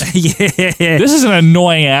bullshit, this is an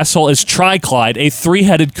annoying asshole, is Triclyde, a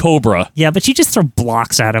three-headed cobra. Yeah, but you just throw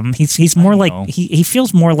blocks at him. He's more like, he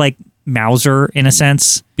feels more like Mauser in a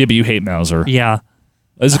sense. Yeah, but you hate Mauser. Yeah.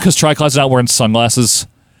 Is it because Triclyde's not wearing sunglasses?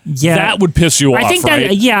 Yeah. That would piss you off, right?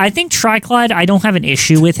 I think Triclyde, I don't have an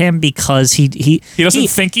issue with him because he doesn't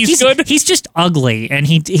think he's good? He's just ugly, and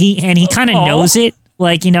he kind of knows it.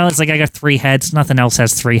 Like, you know, it's like, I got 3 heads. Nothing else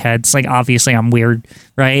has 3 heads. Like, obviously, I'm weird,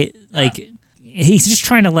 right? Like, he's just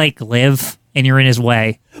trying to, like, live, and you're in his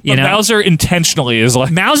way. You know? Mauser intentionally is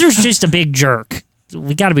like... Mauser's just a big jerk.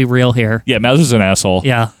 We got to be real here. Yeah, Mauser's an asshole.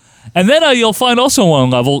 Yeah. And then you'll find also on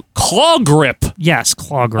level, Claw Grip. Yes,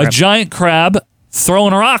 Claw Grip. A giant crab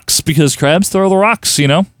throwing rocks, because crabs throw the rocks, you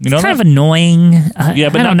know? It's kind of annoying. Yeah,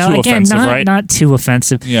 but I don't not know. too Again, offensive, right? Not too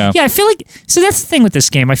offensive. Yeah. Yeah, I feel like... So that's the thing with this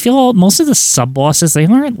game. I feel most of the sub-bosses, they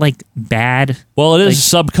aren't, like, bad. Well, it is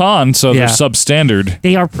sub-con, so they're substandard.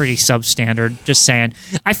 They are pretty substandard, just saying.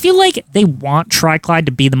 I feel like they want Triclyde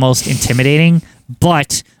to be the most intimidating,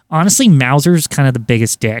 but Honestly, Mauser's kind of the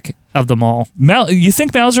biggest dick of them all. You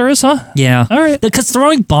think Mauser is, huh? Yeah. All right. Because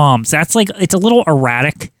throwing bombs, that's like, it's a little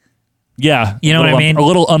erratic. Yeah. You know what I mean? A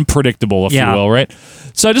little unpredictable, if you will, right?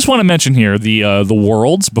 So I just want to mention here the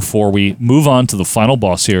worlds before we move on to the final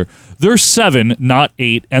boss here. There's 7, not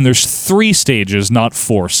 8, and there's 3 stages, not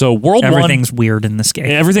 4. So World 1... Everything's weird in this game.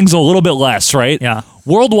 Everything's a little bit less, right? Yeah.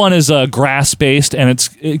 World 1 is grass-based, and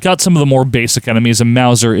it got some of the more basic enemies, and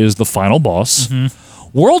Mauser is the final boss.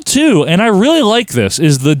 World 2, and I really like this,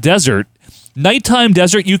 is the desert. Nighttime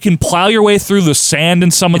desert, you can plow your way through the sand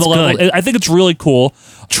in some of the levels. I think it's really cool.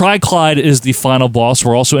 Tri-Clyde is the final boss.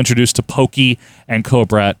 We're also introduced to Pokey and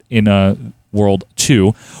Cobrat in World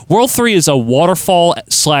 2. World 3 is a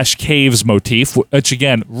waterfall/caves motif, which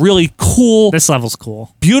again, really cool. This level's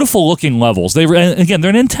cool. Beautiful looking levels. Again,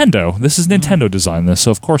 they're Nintendo. This is Nintendo design this,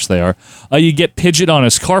 so of course they are. You get Pidgeot on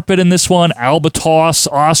his carpet in this one, Albatos,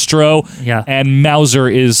 Ostro, and Mauser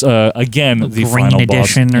is again the green final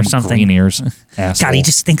edition boss. or something. Green ears. God, he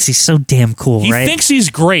just thinks he's so damn cool, right? He thinks he's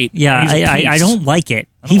great. Yeah, I don't like it.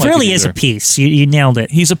 He really is a piece. You nailed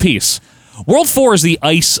it. He's a piece. World 4 is the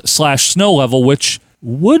ice/snow level, which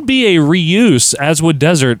would be a reuse, as would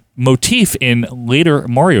desert, motif in later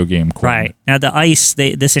Mario game. Right. Now, the ice,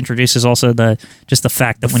 this introduces also the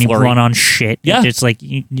fact that when you run on shit, it's like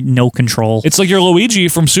no control. It's like your Luigi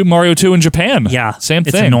from Super Mario 2 in Japan. Yeah. Same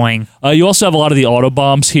thing. It's annoying. You also have a lot of the auto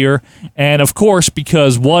bombs here. And of course,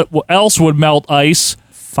 because what else would melt ice?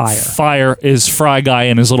 Fire. Fire is Fry Guy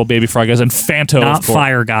and his little baby Fry Guys, and Phanto. Not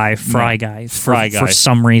Fire Guy, Fry Guy. Fry Guy. For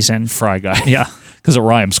some reason. Fry Guy. Yeah. Because it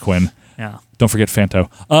rhymes, Quinn. Yeah. Don't forget Phanto.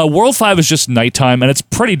 World 5 is just nighttime, and it's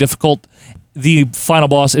pretty difficult. The final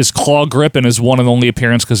boss is Claw Grip and is one and only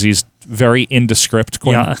appearance because he's very indescript.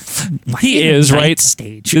 Quinn. Yeah. He is, right?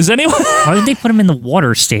 Stage. Is anyone? Why did they put him in the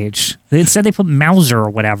water stage? Instead, they put Mauser or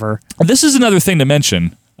whatever. This is another thing to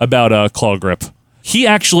mention about Claw Grip. He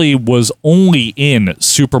actually was only in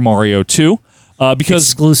Super Mario 2 because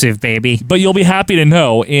exclusive, baby. But you'll be happy to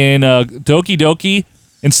know in Doki Doki,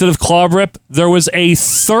 instead of Claw Grip, there was a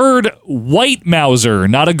third white Mauser,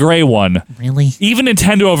 not a gray one. Really? Even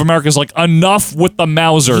Nintendo of America is like, enough with the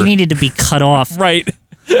Mauser. He needed to be cut off. Right.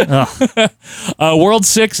 World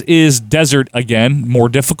 6 is desert again, more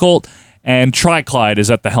difficult. And Tri-Clyde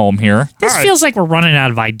is at the helm here. This feels like we're running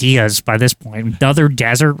out of ideas by this point. Another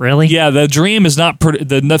desert, really? Yeah, the dream is not...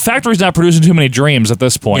 the factory's not producing too many dreams at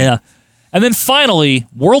this point. Yeah. And then finally,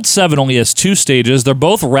 World 7 only has 2 stages. They're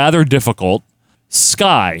both rather difficult.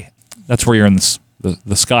 Sky. That's where you're in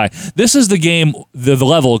the sky. This is the game, the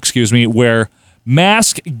level, where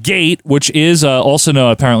Mask Gate, which is also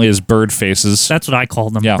known apparently as Bird Faces. That's what I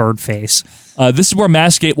call them, Bird Face. This is where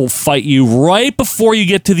Mask Gate will fight you right before you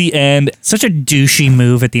get to the end. Such a douchey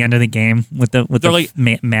move at the end of the game with the like,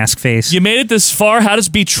 mask face. You made it this far? How does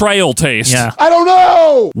betrayal taste? Yeah. I don't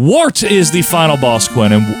know! Wart is the final boss,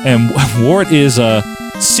 Quinn, and Wart is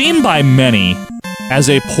seen by many as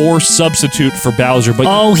a poor substitute for Bowser.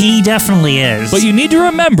 But he definitely is. But you need to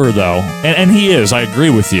remember, though, and he is, I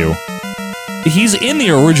agree with you, he's in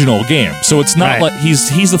the original game, so it's not like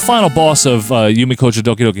he's the final boss of Yumikocha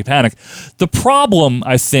Doki Doki Panic. The problem,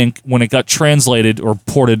 I think, when it got translated or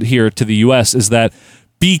ported here to the US is that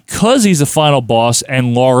because he's the final boss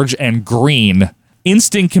and large and green,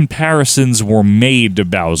 instant comparisons were made to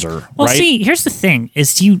Bowser. Well, right? see, here's the thing: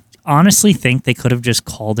 do you honestly think they could have just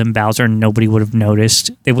called him Bowser and nobody would have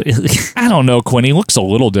noticed? They would. I don't know, Quinn. He looks a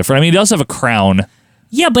little different. I mean, he does have a crown.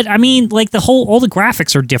 Yeah, but I mean, like all the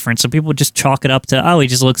graphics are different, so people would just chalk it up to, he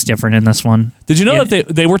just looks different in this one. Did you know that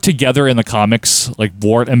they were together in the comics? Like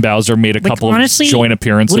Wart and Bowser made a couple of joint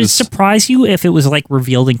appearances. Would it surprise you if it was like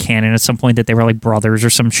revealed in canon at some point that they were like brothers or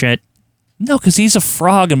some shit? No, because he's a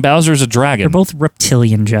frog and Bowser's a dragon. They're both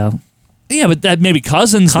reptilian, Joe. Yeah, but that maybe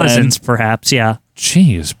cousins. Cousins, then. perhaps. Yeah.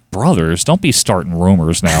 Jeez, brothers! Don't be starting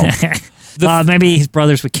rumors now. Maybe he's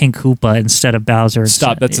brothers with King Koopa instead of Bowser.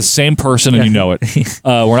 Stop. That's the same person, and you know it.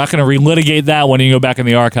 We're not going to relitigate that when you go back in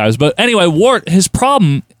the archives. But anyway, Wart, his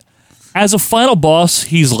problem, as a final boss,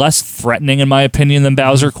 he's less threatening, in my opinion, than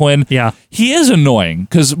Bowser Quinn. Yeah. He is annoying,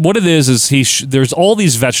 because what it is there's all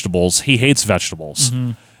these vegetables. He hates vegetables.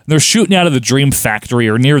 Mm-hmm. They're shooting out of the Dream Factory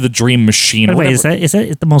or near the Dream Machine. By the way, is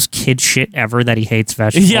that the most kid shit ever that he hates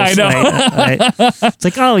vegetables? Yeah, I know. It's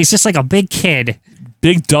like, he's just like a big kid.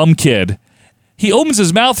 Big dumb kid. he opens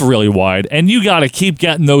his mouth really wide, and you got to keep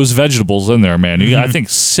getting those vegetables in there, man. You got, I think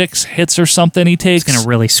 6 hits or something he takes. It's going to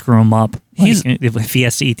really screw him up if he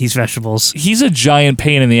has to eat these vegetables. He's a giant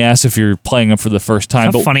pain in the ass if you're playing him for the first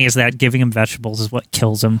time. How funny is that? Giving him vegetables is what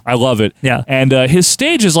kills him. I love it. Yeah. And his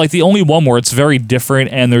stage is like the only one where it's very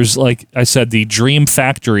different, and there's, like I said, the Dream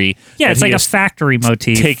Factory. Yeah, it's like a factory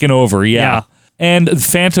motif. Taken over, yeah. And the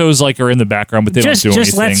Phantos like are in the background, but they don't do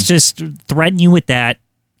anything. Let's just threaten you with that.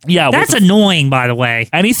 Yeah, that's annoying. By the way,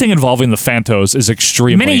 anything involving the Phantos is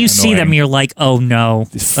extremely. The minute you annoying. see them, you're like, "Oh no!"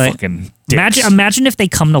 These fucking dicks. Imagine if they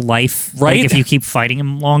come to life, right? Like if you keep fighting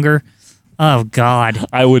them longer. Oh God,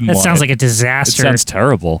 I wouldn't. That want sounds it. like a disaster. It sounds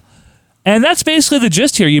terrible. And that's basically the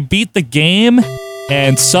gist here. You beat the game,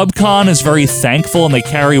 and Subcon is very thankful, and they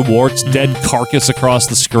carry Wart's dead carcass across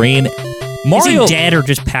the screen. Mario is he dead or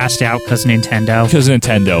just passed out because Nintendo? Because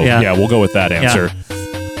Nintendo. Yeah, we'll go with that answer. Yeah.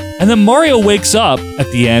 And then Mario wakes up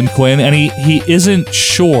at the end, Quinn, and he isn't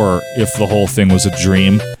sure if the whole thing was a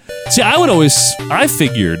dream. See, I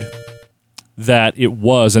figured that it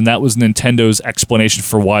was, and that was Nintendo's explanation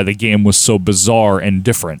for why the game was so bizarre and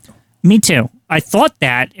different. Me too. I thought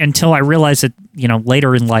that until I realized that,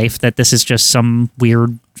 later in life that this is just some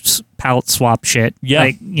weird palette swap shit.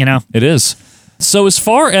 Yeah. It is. So as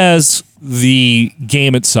far as the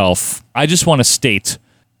game itself, I just want to state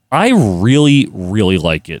I really, really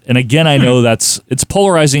like it. And again, I know it's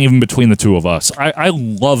polarizing even between the two of us. I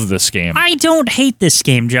love this game. I don't hate this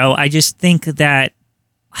game, Joe. I just think that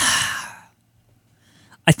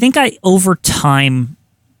over time,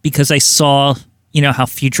 because I saw, how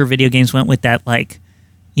future video games went with that, like,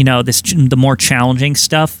 the more challenging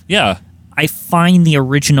stuff. Yeah. I find the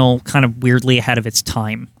original kind of weirdly ahead of its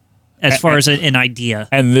time as far as an idea.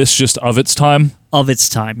 And this just of its time? Of its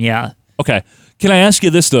time, yeah. Okay. Can I ask you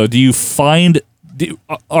this, though?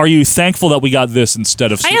 Are you thankful that we got this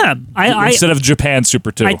instead of... I am. Instead of Japan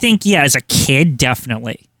Super 2? I think, as a kid,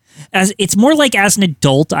 definitely. It's more like as an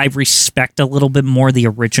adult, I respect a little bit more the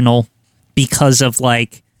original because of,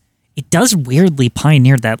 like, it does weirdly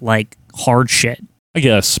pioneer that, like, hard shit. I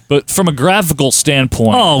guess, but from a graphical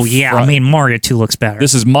standpoint... Oh, yeah. I mean, Mario 2 looks better.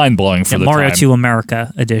 This is mind-blowing for the Mario time. 2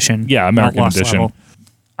 America Edition. Yeah, American Edition. Level.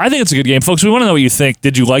 I think it's a good game, folks. We want to know what you think.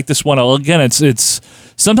 Did you like this one? Again, it's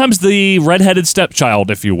sometimes the redheaded stepchild,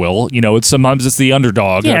 if you will. Sometimes it's the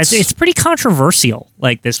underdog. Yeah, it's pretty controversial.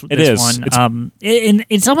 Like this one.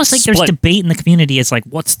 It's almost like there's debate in the community. It's like,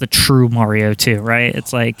 what's the true Mario 2, right?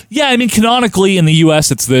 It's like, yeah, I mean, canonically in the U.S.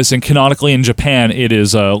 it's this, and canonically in Japan it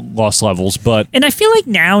is Lost Levels. And I feel like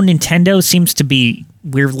now Nintendo seems to be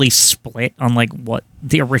weirdly split on like what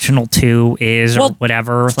the original 2 is or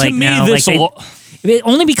whatever. Like now,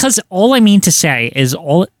 only because all I mean to say is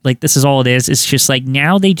this is all it is. It's just like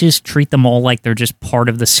now they just treat them all like they're just part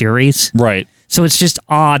of the series. Right. So it's just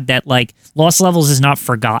odd that like Lost Levels is not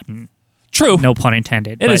forgotten. True. No pun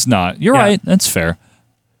intended. It is not. You're right. That's fair.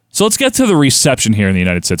 So let's get to the reception here in the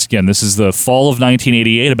United States. Again, this is the fall of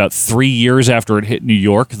 1988, about 3 years after it hit New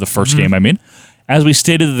York, the first game, I mean. As we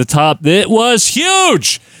stated at the top, it was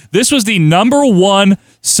huge. This was the #1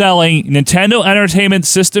 selling Nintendo Entertainment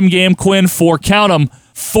System game, Quinn, for, count 'em,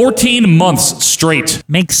 14 months straight.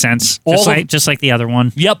 Makes sense. Just like the other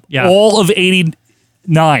one. Yep. Yeah. All of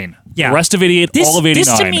 89. Yeah. The rest of 88, all of 89.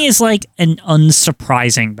 This to me is like an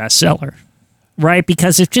unsurprising bestseller, right?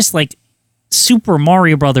 Because it's just like Super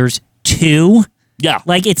Mario Brothers 2. Yeah.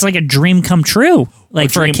 Like, it's like a dream come true,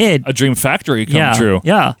 like for a kid. A dream factory come true.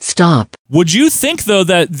 Yeah. Stop. Would you think, though,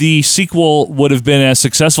 that the sequel would have been as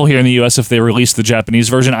successful here in the U.S. if they released the Japanese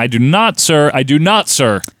version? I do not, sir. I do not,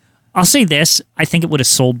 sir. I'll say this. I think it would have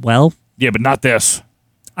sold well. Yeah, but not this.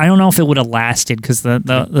 I don't know if it would have lasted because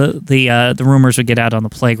the rumors would get out on the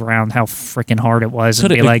playground how freaking hard it was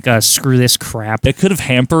and be like, screw this crap. It could have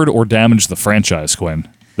hampered or damaged the franchise, Quinn.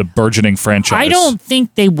 The burgeoning franchise. I don't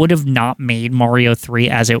think they would have not made Mario 3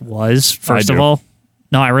 as it was, first of all.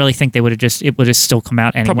 No, I really think they would have it would have still come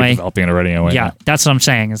out anyway. Probably developing it already anyway. Yeah, that's what I'm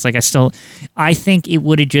saying. It's like I think it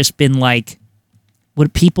would have just been like,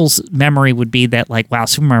 what people's memory would be that like, wow,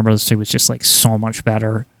 Super Mario Bros. 3 was just like so much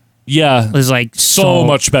better. Yeah. It was like so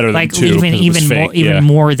much better than like 2. Even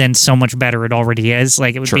more than so much better it already is.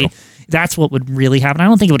 Like it would be. That's what would really happen. I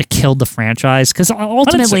don't think it would have killed the franchise because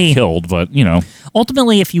ultimately killed, but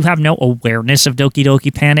ultimately, if you have no awareness of Doki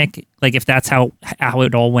Doki Panic, like if that's how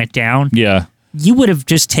it all went down, you would have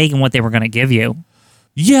just taken what they were going to give you.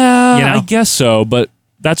 Yeah, I guess so. But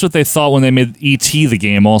that's what they thought when they made E.T. the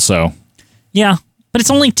game, also. Yeah, but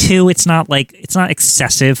it's only 2. It's not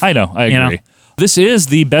excessive. I know. I agree. This is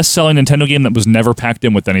the best-selling Nintendo game that was never packed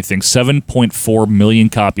in with anything. 7.4 million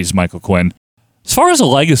copies, Michael Quinn. As far as a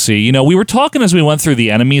legacy, we were talking as we went through the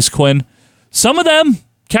enemies, Quinn. some of them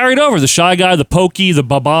carried over. The Shy Guy, the Pokey, the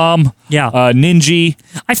Babam, Ninja.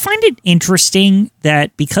 I find it interesting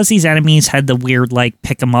that because these enemies had the weird, like,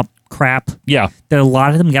 pick 'em up crap, that a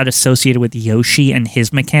lot of them got associated with Yoshi and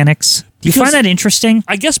his mechanics. Do you find that interesting?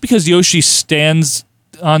 I guess because Yoshi stands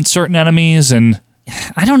on certain enemies, and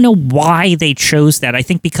I don't know why they chose that. I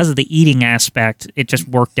think because of the eating aspect, it just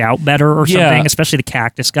worked out better or something, especially the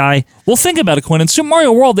cactus guy. Well, think about it, Quinn. In Super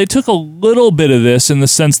Mario World, they took a little bit of this in the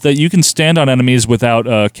sense that you can stand on enemies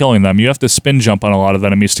without killing them. You have to spin jump on a lot of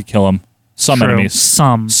enemies to kill them. Some enemies.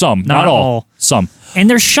 Some. Not all. Some. And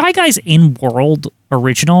there's Shy Guys in World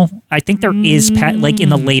original. I think there is, like, in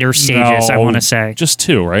the later stages, I want to say. Just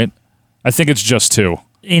 2, right? I think it's just 2.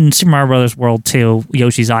 In Super Mario Bros. World 2,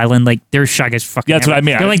 Yoshi's Island, like, there's Shy Guys fucking that's what I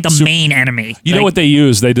mean. They're like the main enemy. You know what they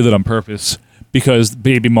used? They did it on purpose because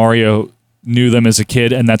Baby Mario knew them as a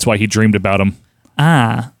kid, and that's why he dreamed about them.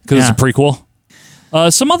 Because it's a prequel.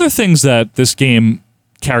 Some other things that this game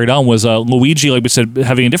carried on was Luigi, like we said,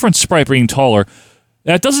 having a different sprite, being taller.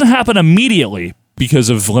 That doesn't happen immediately because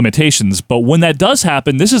of limitations, but when that does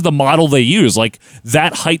happen, this is the model they use, like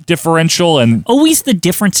that height differential. And always the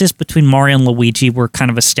differences between Mario and Luigi were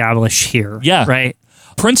kind of established here. Yeah. Right?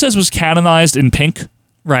 Princess was canonized in pink.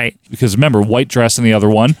 Right. Because remember, white dress in the other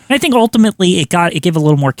one. And I think ultimately it gave a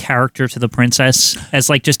little more character to the princess as,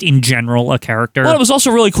 like, just in general a character. Well, it was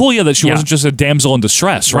also really cool, that she wasn't just a damsel in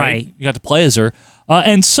distress, right? You got to play as her.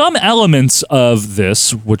 And some elements of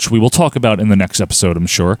this, which we will talk about in the next episode, I'm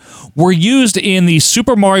sure, were used in the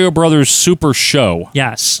Super Mario Brothers Super Show.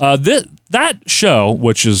 Yes. That show,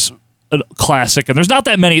 which is a classic, and there's not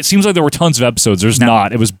that many. It seems like there were tons of episodes. There's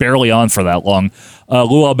not. It was barely on for that long.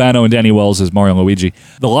 Lou Albano and Danny Wells as Mario and Luigi.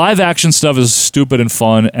 The live-action stuff is stupid and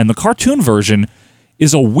fun, and the cartoon version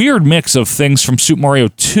is a weird mix of things from Super Mario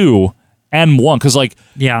 2 and 1, because, like,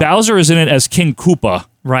 Bowser is in it as King Koopa.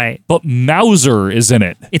 Right. But Mauser is in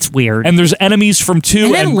it. It's weird. And there's enemies from 2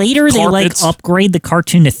 and then later carpets. they, like, upgrade the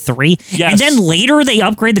cartoon to 3. Yes. And then later they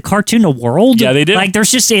upgrade the cartoon to World. Yeah, they did. Like,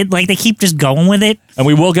 there's just, like, they keep just going with it. And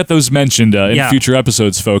we will get those mentioned in future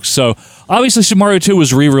episodes, folks. So, obviously, Super Mario 2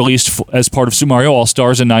 was re-released as part of Super Mario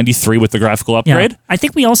All-Stars in 93 with the graphical upgrade. Yeah. I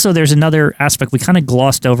think there's another aspect we kind of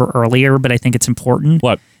glossed over earlier, but I think it's important.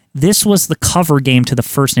 What? This was the cover game to the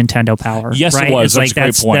first Nintendo Power. Yes, right? it was. That's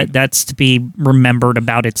That's a great point. That's to be remembered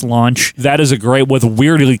about its launch. That is a great, with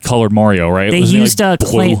weirdly colored Mario, right? They used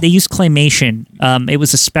they used claymation. It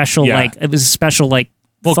was a special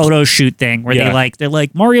photo shoot thing where they're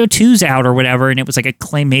like Mario 2's out or whatever, and it was like a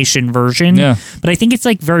claymation version. Yeah. But I think it's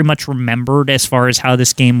like very much remembered as far as how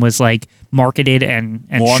this game was like marketed and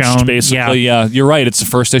launched, shown. basically. Yeah, you're right. It's the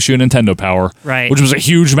first issue of Nintendo Power, right? Which was a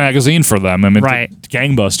huge magazine for them. I mean,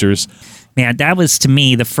 gangbusters. Man, that was to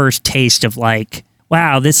me the first taste of like,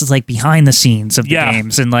 wow, this is like behind the scenes of the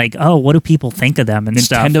games, and like, oh, what do people think of them and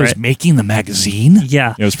stuff? Nintendo's making the magazine?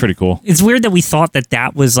 Yeah. It was pretty cool. It's weird that we thought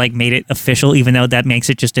that was like made it official, even though that makes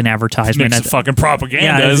it just an advertisement. Makes it fucking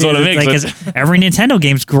propaganda is what it makes it. Every Nintendo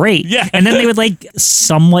game's great. Yeah. And then they would like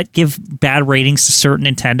somewhat give bad ratings to certain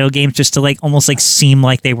Nintendo games just to like almost like seem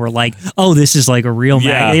like they were like, oh, this is like a real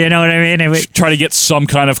mag. You know what I mean? It would, try to get some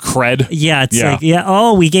kind of cred. Yeah, it's like,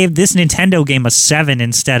 oh, we gave this Nintendo game a 7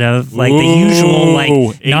 instead of like the usual like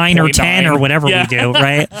 9 or 10 or whatever we do,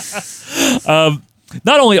 right?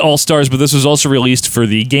 Not only All-Stars, but this was also released for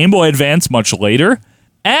the Game Boy Advance much later.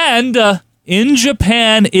 And in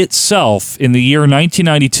Japan itself, in the year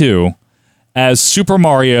 1992, as Super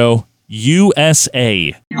Mario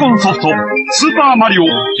USA. Super Mario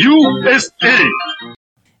USA.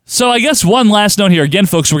 So I guess one last note here. Again,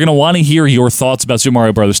 folks, we're going to want to hear your thoughts about Super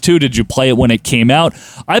Mario Bros. 2. Did you play it when it came out?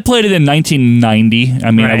 I played it in 1990.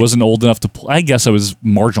 I mean, I wasn't old enough to play. I guess I was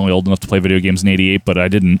marginally old enough to play video games in 88, but I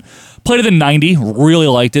didn't. Played it in 90. Really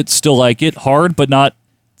liked it. Still like it. Hard, but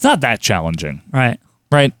it's not that challenging. Right.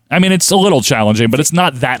 Right? I mean, it's a little challenging, but it's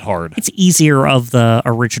not that hard. It's easier of the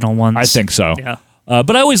original ones. I think so. Yeah.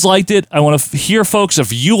 But I always liked it. I want to hear, folks,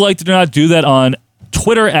 if you liked it or not, do that on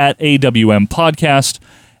Twitter at AWM Podcast.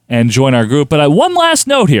 And join our group. But one last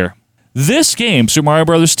note here. This game, Super Mario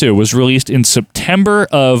Bros. 2, was released in September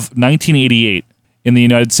of 1988 in the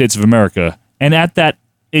United States of America. And at that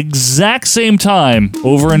exact same time,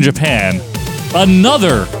 over in Japan,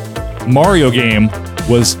 another Mario game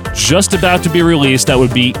was just about to be released that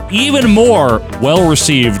would be even more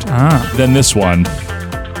well-received than this one.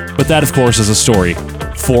 But that, of course, is a story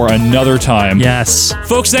for another time. Yes.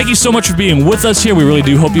 Folks, thank you so much for being with us here. We really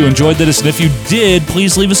do hope you enjoyed this. And if you did,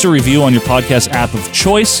 please leave us a review on your podcast app of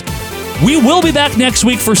choice. We will be back next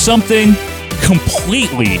week for something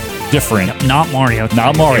completely different. Not Mario.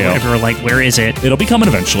 Not Mario. If you're like, where is it? It'll be coming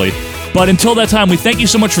eventually. But until that time, we thank you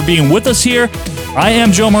so much for being with us here. I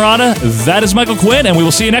am Joe Morata. That is Michael Quinn, and we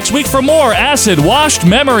will see you next week for more Acid Washed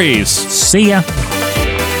Memories. See ya.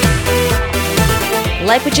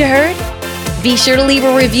 Like what you heard? Be sure to leave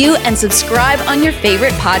a review and subscribe on your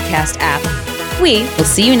favorite podcast app. We will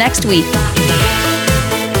see you next week.